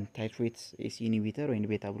ኤንታይትሬት ኤሲ ኢንሂቢተር ወይም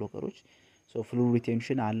ቤታ ብሎከሮች። ሶ ፍሉድ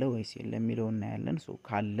ሪቴንሽን አለ ወይስ የለም የሚለውን እናያለን። ሶ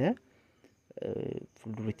ካለ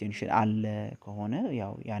ፍሉድ ሪቴንሽን አለ ከሆነ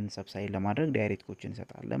ያው ያን ሰብሳይድ ለማድረግ ዳይሬቲኮችን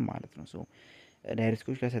እንሰጣለን ማለት ነው። ሶ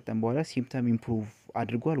ዳይሬቲኮች ከሰጠን በኋላ ሲምፕተም ኢምፕሩቭ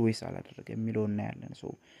አድርጓል ወይስ አላደረገም የሚለውን እናያለን። ሶ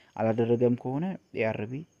አላደረገም ከሆነ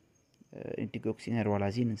ኤአርቢ፣ ዲኮክሲን፣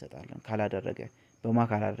 ሃይድሮላዚን እንሰጣለን። ካላደረገ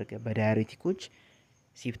በዳይሬቲኮች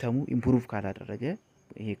ሲምፕተሙ ኢምፕሩቭ ካላደረገ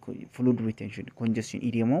ይሄ ፍሉድ ሪቴንሽን ኮንጀስሽን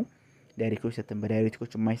ኢዲማው ዳይሬቲኮች ሰጠን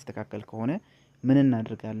በዳይሬቲኮች የማይስተካከል ከሆነ ምን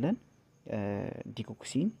እናደርጋለን?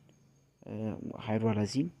 ዲኮክሲን፣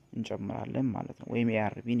 ሃይድሮላዚን እንጨምራለን ማለት ነው፣ ወይም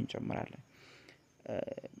ኤአርቢን እንጨምራለን።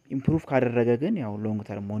 ኢምፕሩቭ ካደረገ ግን ያው ሎንግ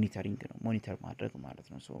ተርም ሞኒተሪንግ ነው፣ ሞኒተር ማድረግ ማለት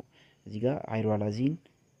ነው። ሶ እዚህ ጋር ሃይድሮላዚን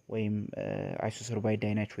ወይም አይሶሰርባይድ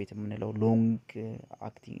ዳይናይትሬት የምንለው ሎንግ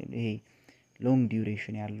አክቲንግ ይሄ ሎንግ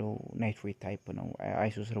ዲዩሬሽን ያለው ናይትሬት ታይፕ ነው።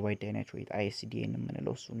 አይሶሰርባይድ ዳይናይትሬት አይኤስዲኤን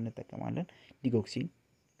የምንለው እሱን እንጠቀማለን። ዲኮክሲን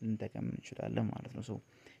ልንጠቀም እንችላለን ማለት ነው። ሶ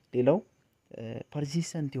ሌላው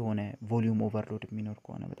ፐርሲስተንት የሆነ ቮሊዩም ኦቨርሎድ የሚኖር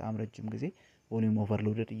ከሆነ በጣም ረጅም ጊዜ ቮሊዩም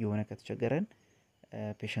ኦቨርሎድድ እየሆነ ከተቸገረን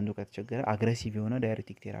ፔሸንቱ ከተቸገረ አግሬሲቭ የሆነ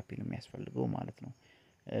ዳይሬቲክ ቴራፒ ነው የሚያስፈልገው ማለት ነው።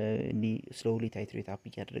 እንዲህ ስሎውሊ ታይትሬት አፕ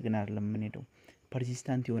እያደረግን አይደለም የምንሄደው።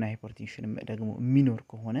 ፐርሲስታንት የሆነ ሃይፐርቴንሽን ደግሞ የሚኖር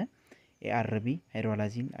ከሆነ ኤአርቢ፣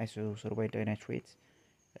 ሃይድሮላዚን፣ አይሶሰርባይድ ዳይናይትሬት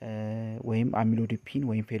ወይም አሚሎዲፒን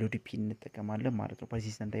ወይም ፌሎዲፒን እንጠቀማለን ማለት ነው።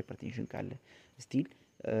 ፐርሲስታንት ሃይፐርቴንሽን ካለ ስቲል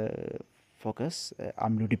ፎከስ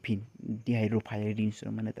አሚሎዲፒን ዲሃይድሮፓይሪዲንስ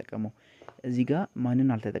ነው የምንጠቀመው። እዚህ ጋር ማንን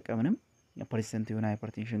አልተጠቀምንም? ፐርሲስታንት የሆነ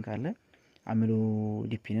ሃይፐርቴንሽን ካለ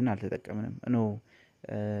አሚሎዲፒንን አልተጠቀምንም።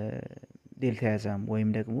 ዴልታያዛም ወይም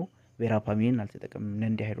ደግሞ ቬራፓሚንን አልተጠቀምንም።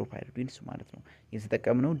 ነን ዲሃይድሮፓይሪዲንስ ማለት ነው።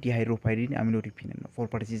 የተጠቀምነው ዲሃይድሮፓይሪዲን አሚሎዲፒንን ነው ፎር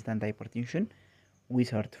ፐርሲስታንት ሃይፐርቴንሽን ዊዝ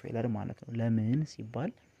ሃርት ፌለር ማለት ነው። ለምን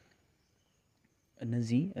ሲባል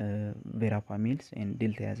እነዚህ ቬራፓሚልስ ኤንድ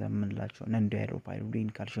ዴልታያዛም የምንላቸው ነን ዲሃይድሮፓይሪዲን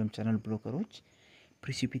ካልሽየም ቻናል ብሎከሮች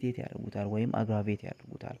ፕሪሲፒቴት ያደርጉታል ወይም አግራቬት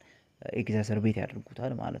ያደርጉታል፣ ኤግዛሰርቤት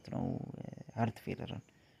ያደርጉታል ማለት ነው ሃርት ፌለርን።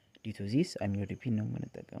 ዲቶዚስ አሚሎዲፒን ነው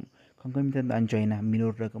የምንጠቀመው። ኮንኮሚተንት አንጃይና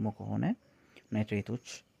የሚኖር ደግሞ ከሆነ ናይትሬቶች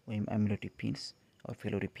ወይም አሚሎዲፒንስ ኦር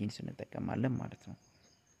ፌሎዲፒንስ እንጠቀማለን ማለት ነው።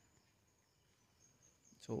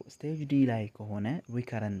 ሶ ስቴጅ ዲ ላይ ከሆነ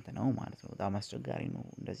ሪከረንት ነው ማለት ነው። በጣም አስቸጋሪ ነው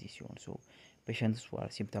እንደዚህ ሲሆን። ሶ ፔሸንትስ ሁ አር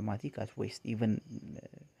ሲምፕቶማቲክ አት ዌስት ኢቨን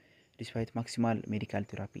ዲስፓይት ማክሲማል ሜዲካል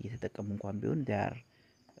ቴራፒ እየተጠቀሙ እንኳን ቢሆን ዳር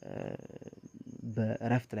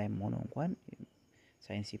በእረፍት ላይም ሆነው እንኳን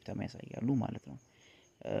ሳይንስ ሲምፕተም ያሳያሉ ማለት ነው።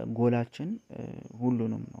 ጎላችን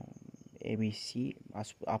ሁሉንም ነው ኤቢሲ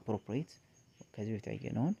አፕሮፕሪየት ከዚህ በፊት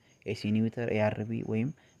ያየነውን ኤሲ ኢንሂቢተር፣ ኤአርቢ ወይም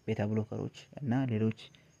ቤታ ብሎከሮች እና ሌሎች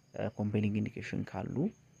ኮምፔሊንግ ኢንዲኬሽን ካሉ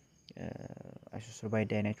አይሶሰርባይድ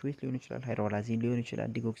ዳይናይትሬት ሊሆን ይችላል፣ ሃይድሮላዚን ሊሆን ይችላል፣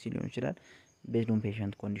 ዲኮክሲን ሊሆን ይችላል። ቤዝድ ኦን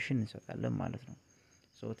ፔሸንት ኮንዲሽን እንሰጣለን ማለት ነው።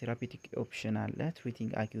 ሶ ቴራፒቲክ ኦፕሽን አለ።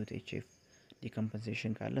 ትሪቲንግ አኪዩት ኤችኤፍ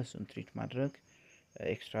ዲኮምፐንሴሽን ካለ እሱን ትሪት ማድረግ፣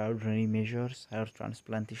 ኤክስትራኦርዲናሪ ሜዠርስ ሃርት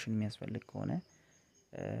ትራንስፕላንቴሽን የሚያስፈልግ ከሆነ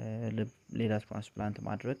ሌላ ትራንስፕላንት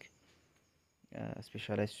ማድረግ፣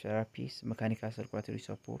 ስፔሻላይዝድ ቴራፒስ፣ መካኒካል ሰርኩላቶሪ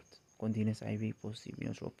ሰፖርት፣ ኮንቲኒየስ አይቪ ፖዚቲቭ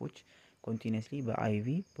ኢኖትሮፖች ኮንቲኒየስሊ በአይቪ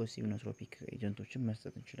ፖዚቲቭ ኢኖትሮፒክ ኤጀንቶችን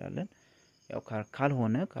መስጠት እንችላለን። ያው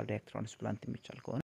ካልሆነ ካርዲያክ ትራንስፕላንት የሚቻል ከሆነ